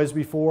met Noyes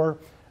before.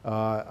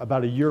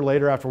 About a year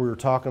later, after we were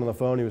talking on the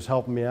phone, he was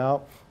helping me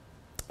out.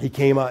 He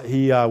came up,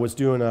 he was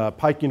doing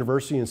Pike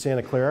University in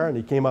Santa Clara, and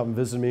he came up and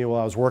visited me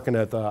while I was working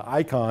at the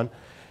Icon.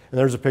 And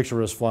there's a picture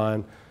of us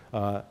flying.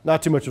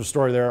 Not too much of a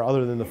story there,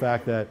 other than the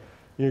fact that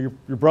your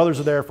brothers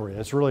are there for you. And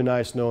it's really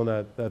nice knowing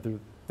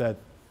that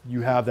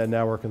you have that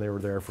network and they were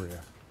there for you.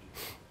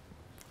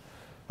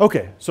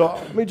 Okay, so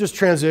let me just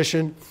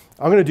transition.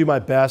 I'm going to do my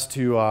best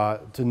to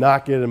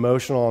not get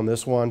emotional on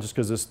this one, just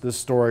because this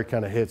story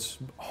kind of hits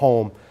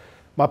home.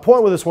 My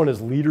point with this one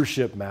is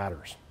leadership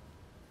matters.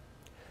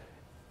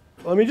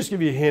 let me just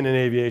give you a hint in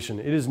aviation.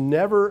 It is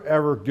never,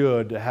 ever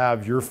good to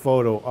have your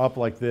photo up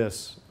like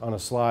this on a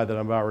slide that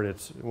I'm about ready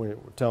to, when you're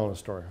telling a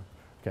story.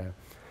 Okay.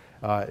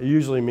 It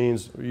usually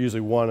means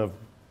one of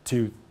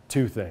two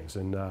things,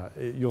 and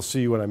you'll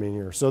see what I mean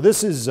here. So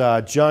this is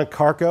John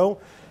Carco.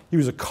 He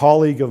was a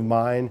colleague of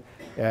mine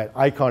at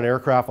Icon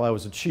Aircraft while I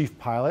was a chief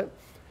pilot.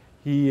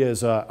 He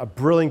is a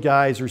brilliant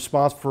guy. He's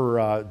responsible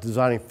for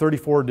designing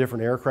 34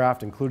 different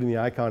aircraft, including the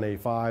Icon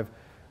A5,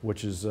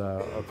 which is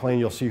a plane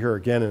you'll see here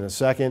again in a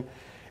second.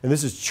 And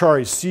this is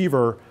Charlie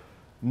Seaver,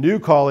 new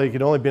colleague,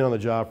 had only been on the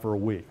job for a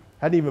week.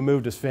 Hadn't even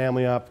moved his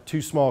family up,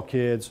 2 small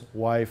kids,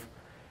 wife,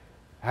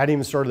 hadn't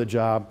even started the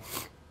job.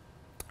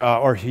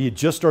 Or he had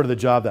just started the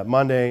job that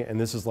Monday, and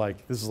this is like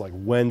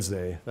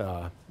Wednesday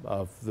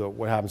of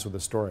what happens with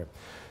this story.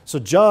 So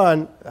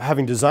John,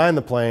 having designed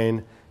the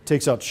plane,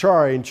 takes out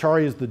Charlie, and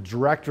Charlie is the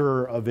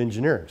director of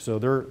engineering. So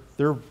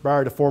they're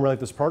about to formulate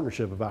this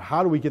partnership about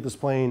how do we get this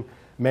plane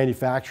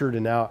manufactured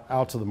and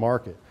out to the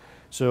market.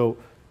 So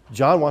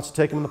John wants to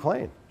take him in the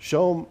plane,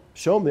 show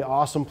him the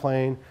awesome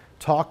plane,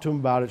 talk to him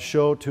about it,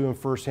 show it to him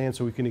firsthand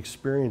so we can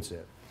experience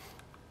it.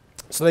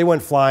 So they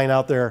went flying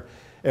out there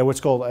at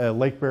what's called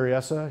Lake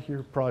Berryessa.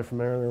 You're probably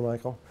familiar there,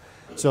 Michael.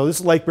 So this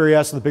is Lake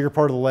Berryessa, the bigger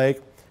part of the lake.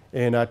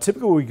 And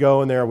typically we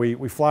go in there,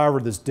 we fly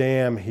over this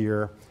dam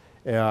here,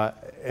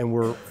 and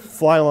we're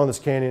flying along this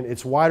canyon.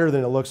 It's wider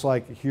than it looks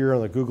like here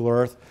on the Google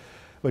Earth.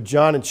 But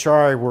John and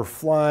Charlie were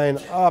flying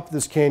up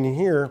this canyon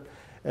here,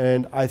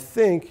 and I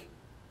think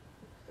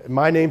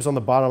my name's on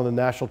the bottom of the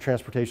National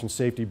Transportation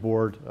Safety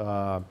Board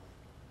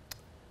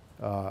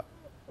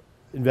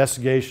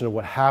investigation of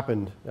what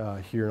happened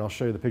here, and I'll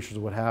show you the pictures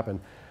of what happened.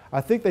 I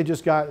think they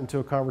just got into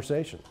a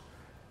conversation,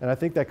 and I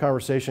think that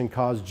conversation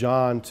caused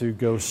John to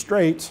go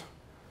straight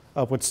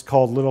up what's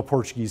called Little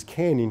Portuguese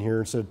Canyon here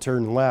instead of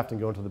turning left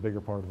and going to the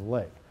bigger part of the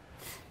lake.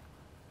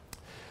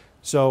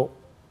 So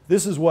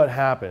this is what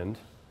happened,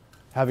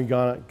 having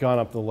gone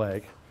up the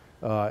lake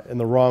in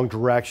the wrong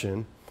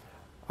direction.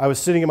 I was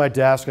sitting at my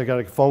desk. I got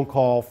a phone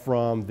call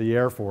from the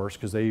Air Force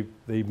because they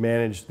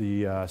manage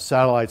the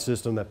satellite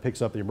system that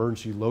picks up the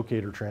emergency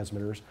locator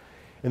transmitters.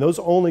 And those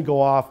only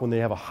go off when they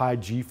have a high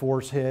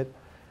G-force hit,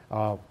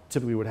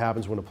 typically what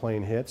happens when a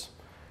plane hits.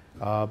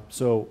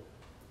 So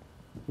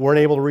weren't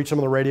able to reach them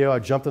on the radio. I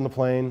jumped in the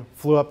plane,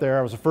 flew up there.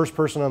 I was the first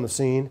person on the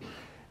scene.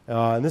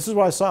 And this is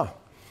what I saw.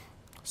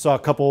 Saw a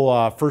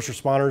couple first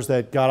responders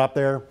that got up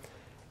there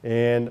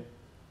and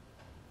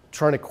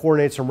trying to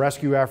coordinate some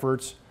rescue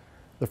efforts.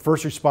 The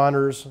first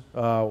responders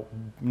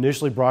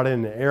initially brought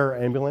in an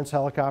air ambulance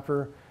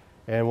helicopter,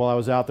 and while I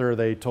was out there,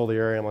 they told the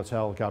air ambulance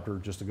helicopter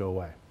just to go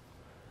away.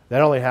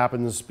 That only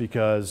happens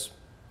because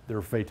there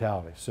were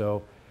fatalities.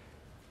 So,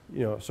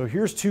 so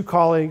here's 2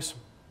 colleagues.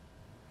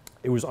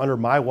 It was under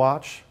my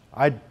watch.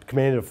 I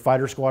commanded a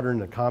fighter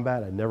squadron in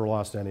combat. I never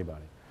lost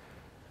anybody.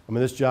 I'm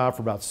in this job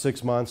for about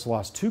 6 months,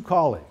 lost 2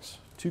 colleagues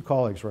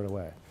right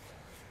away.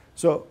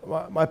 So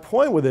my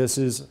point with this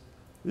is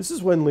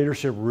when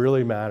leadership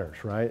really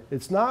matters, right?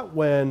 It's not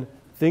when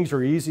things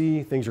are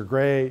easy, things are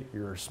great,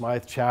 you're a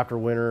Smythe chapter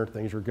winner,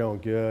 things are going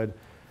good.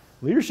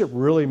 Leadership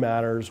really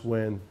matters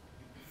when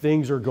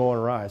things are going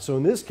awry. So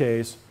in this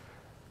case,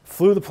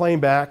 flew the plane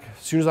back.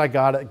 As soon as I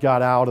got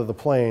out of the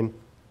plane,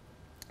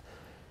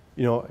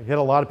 hit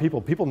a lot of people.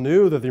 People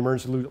knew that the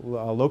emergency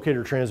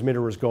locator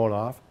transmitter was going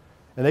off,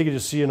 and they could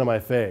just see it on my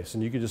face.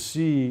 And you could just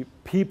see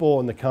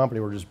people in the company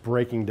were just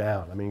breaking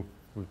down. I mean,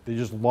 they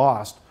just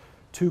lost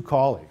 2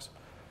 colleagues.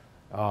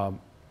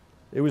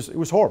 It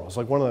was horrible. It's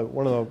like one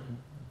of the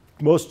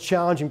most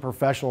challenging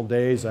professional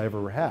days I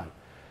ever had.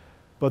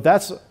 But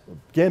that's,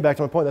 again, back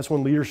to my point, that's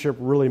when leadership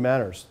really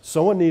matters.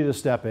 Someone needed to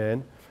step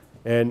in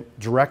and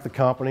direct the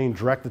company and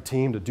direct the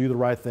team to do the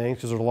right things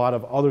because there's a lot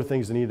of other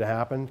things that need to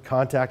happen,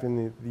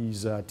 contacting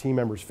these team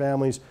members'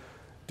 families,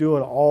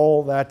 doing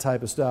all that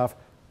type of stuff,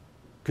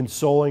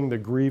 consoling the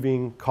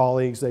grieving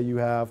colleagues that you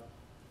have.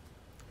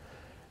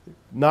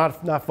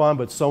 Not fun,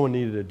 but someone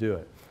needed to do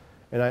it.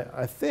 And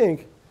I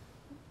think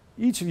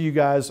each of you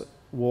guys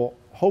will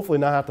hopefully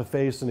not have to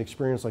face an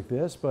experience like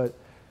this, but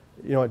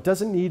it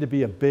doesn't need to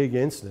be a big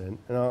incident.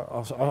 And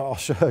I'll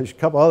show you a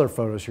couple other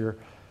photos here.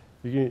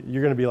 You're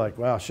going to be like,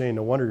 wow, Shane,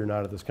 no wonder you're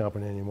not at this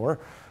company anymore.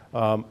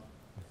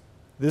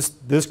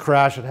 This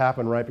crash had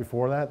happened right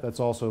before that. That's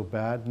also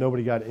bad.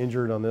 Nobody got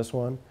injured on this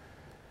one.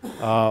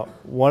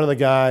 One of the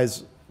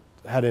guys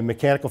had a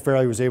mechanical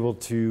failure. He was able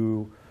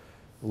to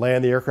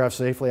land the aircraft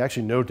safely.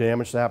 Actually, no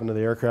damage happened to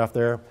the aircraft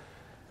there.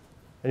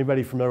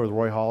 Anybody familiar with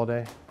Roy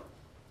Halladay,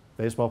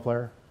 baseball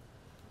player?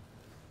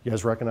 You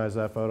guys recognize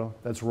that photo?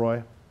 That's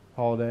Roy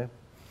Halladay.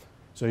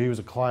 So he was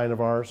a client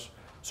of ours.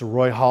 So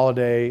Roy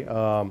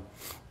Halladay,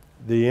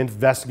 the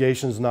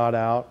investigation's not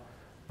out,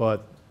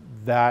 but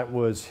that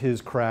was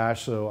his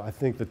crash. So I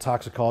think the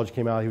toxicology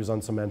came out. He was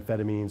on some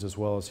amphetamines as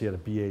well as he had a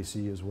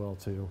BAC as well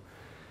too.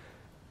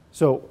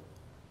 So,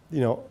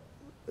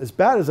 as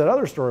bad as that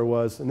other story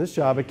was in this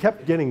job, it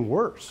kept getting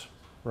worse,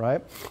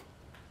 right?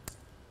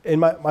 And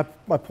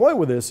my point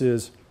with this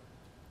is,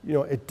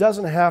 it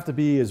doesn't have to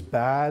be as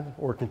bad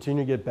or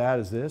continue to get bad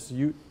as this.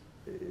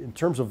 in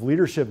terms of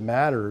leadership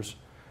matters,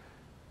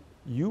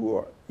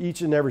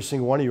 each and every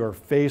single one of you are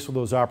faced with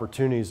those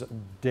opportunities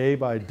day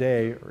by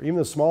day, or even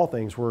the small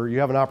things where you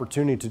have an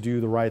opportunity to do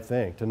the right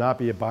thing, to not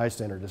be a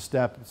bystander, to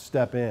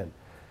step in,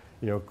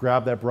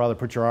 grab that brother,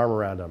 put your arm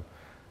around him.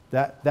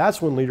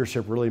 That's when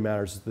leadership really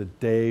matters, is the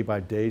day by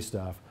day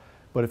stuff.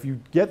 But if you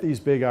get these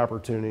big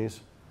opportunities,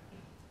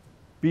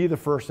 be the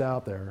first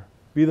out there,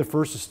 be the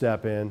first to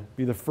step in,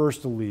 be the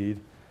first to lead.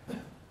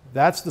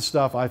 That's the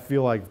stuff I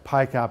feel like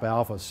Pi Kappa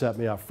Alpha set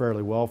me up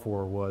fairly well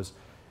for. Was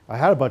I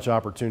had a bunch of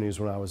opportunities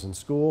when I was in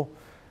school,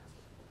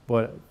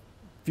 but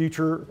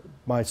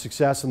my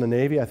success in the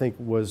Navy, I think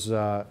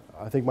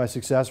my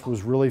success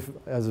was really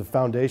as a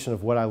foundation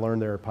of what I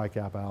learned there at Pi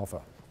Kappa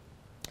Alpha.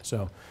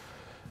 So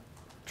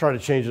try to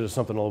change it to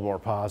something a little more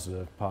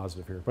positive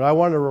here. But I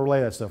wanted to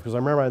relay that stuff because I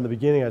remember in the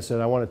beginning I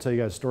said I want to tell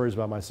you guys stories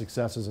about my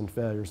successes and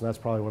failures, and that's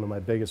probably one of my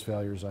biggest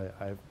failures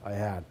I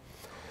had.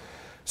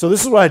 So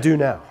this is what I do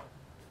now.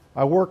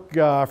 I work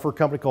for a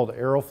company called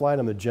Aeroflight.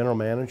 I'm the general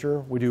manager.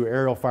 We do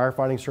aerial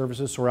firefighting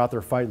services, so we're out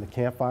there fighting the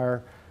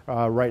campfire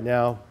right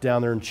now.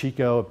 Down there in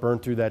Chico, it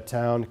burned through that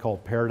town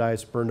called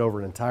Paradise, burned over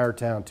an entire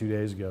town 2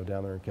 days ago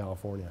down there in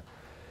California.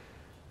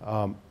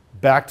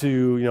 Back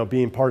to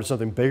being part of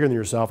something bigger than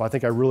yourself. I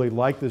think I really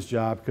like this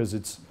job because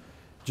it's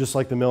just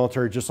like the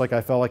military, just like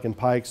I felt like in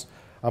Pikes.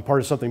 I'm part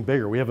of something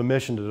bigger. We have a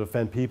mission to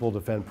defend people,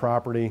 defend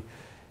property.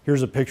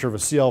 Here's a picture of a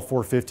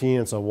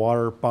CL-415. It's a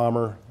water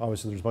bomber.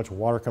 Obviously, there's a bunch of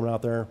water coming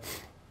out there.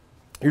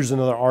 Here's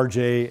another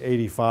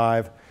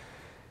RJ-85.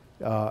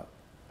 And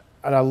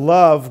I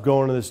love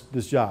going to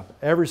this job.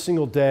 Every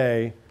single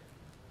day,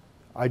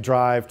 I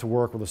drive to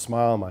work with a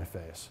smile on my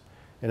face.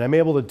 And I'm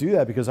able to do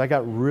that because I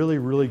got really,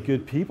 really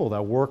good people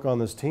that work on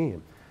this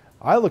team.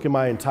 I look at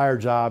my entire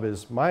job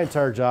as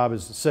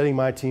setting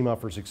my team up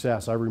for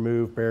success. I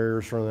remove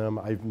barriers from them.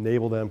 I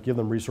enable them, give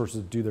them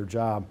resources to do their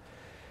job.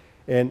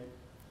 And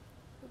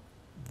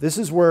this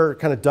is where,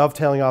 kind of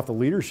dovetailing off the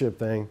leadership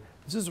thing,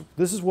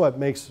 this is what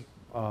makes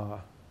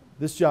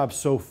this job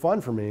so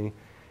fun for me,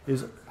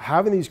 is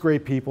having these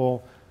great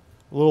people.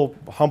 A little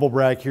humble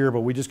brag here,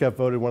 but we just got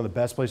voted one of the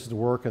best places to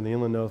work in the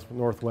Inland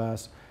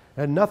Northwest. It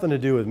had nothing to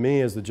do with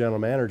me as the general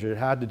manager. It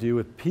had to do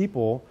with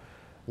people,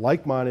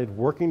 like-minded,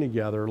 working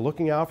together,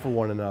 looking out for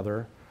one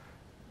another,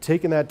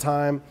 taking that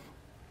time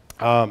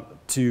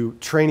to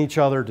train each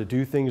other, to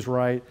do things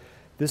right.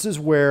 This is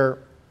where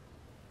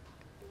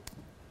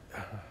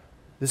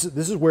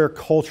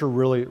culture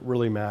really,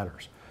 really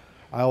matters.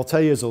 I'll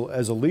tell you,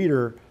 as a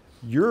leader,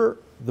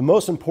 the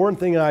most important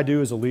thing I do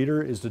as a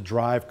leader is to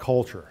drive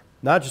culture.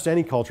 Not just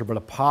any culture, but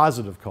a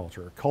positive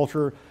culture. A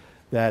culture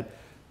that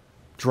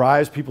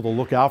drives people to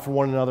look out for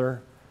one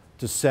another,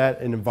 to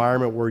set an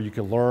environment where you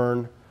can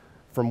learn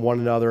from one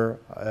another,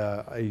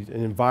 an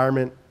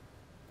environment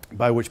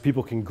by which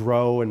people can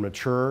grow and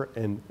mature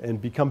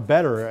and become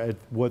better at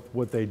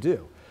what they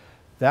do.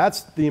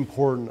 That's the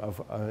importance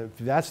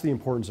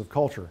of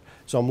culture.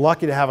 So I'm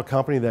lucky to have a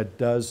company that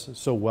does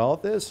so well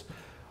at this.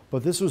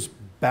 But this was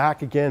back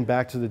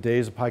to the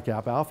days of Pi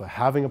Kappa Alpha,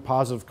 having a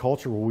positive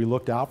culture where we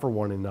looked out for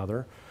one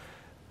another.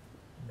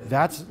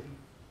 That's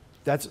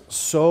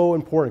so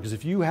important, because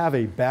if you have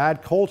a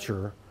bad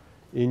culture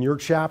in your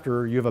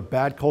chapter, you have a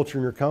bad culture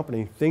in your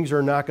company, things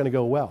are not going to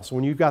go well. So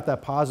when you've got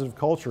that positive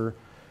culture,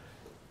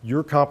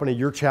 your company,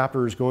 your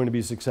chapter is going to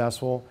be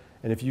successful.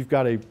 And if you've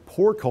got a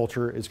poor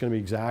culture, it's going to be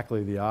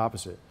exactly the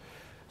opposite.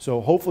 So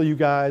hopefully you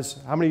guys,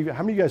 how many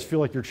of you guys feel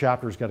like your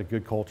chapter's got a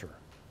good culture?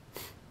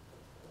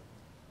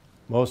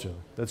 Most of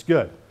them. That's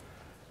good.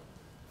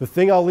 The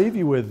thing I'll leave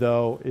you with,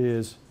 though,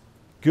 is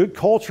good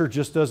culture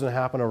just doesn't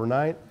happen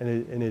overnight,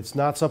 and it's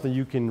not something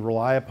you can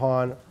rely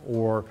upon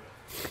or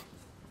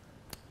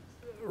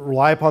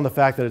rely upon the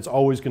fact that it's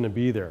always going to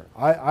be there.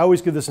 I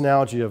always give this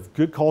analogy of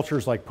good culture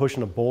is like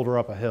pushing a boulder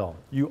up a hill.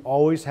 You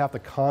always have to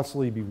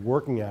constantly be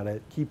working at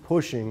it, keep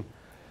pushing,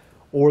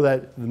 or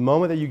that the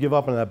moment that you give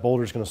up on that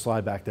boulder is going to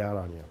slide back down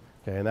on you.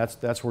 Okay, and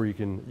that's where you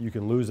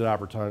can lose that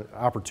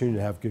opportunity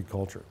to have good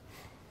culture.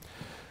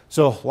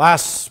 So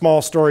last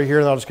small story here,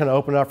 and I'll just kind of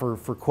open it up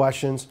for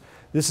questions.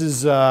 This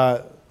is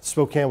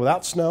Spokane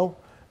without snow,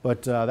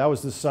 but that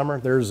was this summer.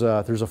 There's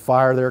a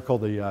fire there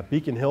called the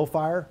Beacon Hill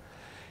Fire,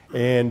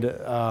 and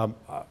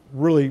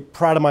really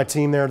proud of my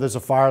team there. There's a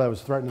fire that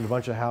was threatening a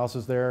bunch of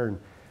houses there, and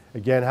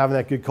again, having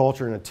that good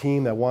culture and a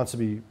team that wants to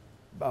be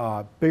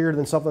bigger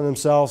than something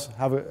themselves,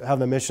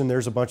 have a mission.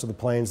 There's a bunch of the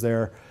planes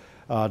there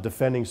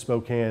defending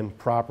Spokane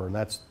proper, and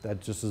that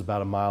just is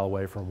about a mile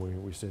away from where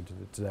we sit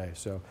today.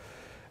 So.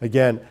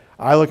 Again,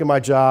 I look at my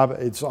job.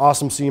 It's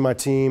awesome seeing my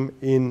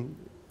team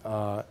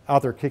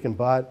out there kicking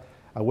butt.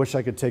 I wish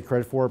I could take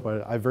credit for it,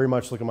 but I very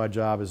much look at my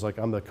job as like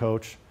I'm the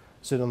coach,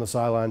 sitting on the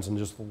sidelines, and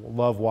just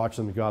love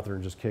watching them go out there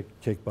and just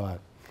kick butt.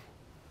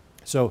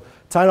 So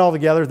tying it all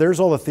together, there's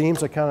all the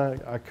themes I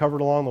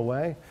covered along the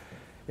way.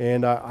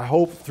 And I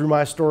hope through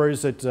my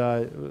stories that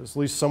it was at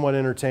least somewhat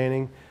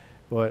entertaining.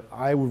 But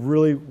I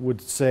really would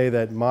say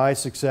that my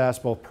success,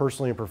 both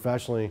personally and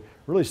professionally,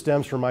 really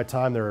stems from my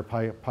time there at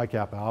Pi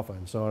Kappa Alpha.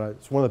 And so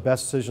it's one of the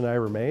best decisions I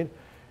ever made.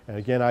 And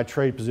again, I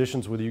trade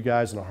positions with you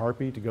guys in a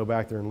heartbeat to go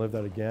back there and live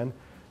that again.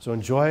 So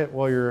enjoy it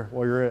while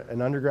you're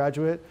an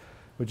undergraduate,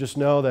 but just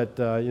know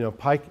that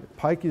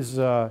Pike is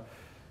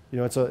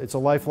it's a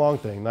lifelong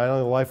thing. Not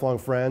only lifelong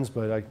friends,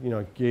 but I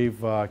gave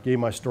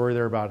my story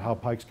there about how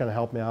Pike's kind of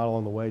helped me out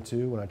along the way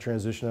too when I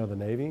transitioned out of the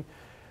Navy.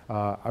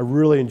 I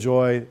really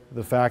enjoy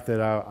the fact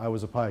that I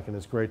was a Pike, and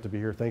it's great to be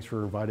here. Thanks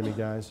for inviting me,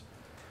 guys.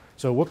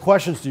 So what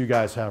questions do you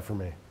guys have for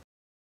me?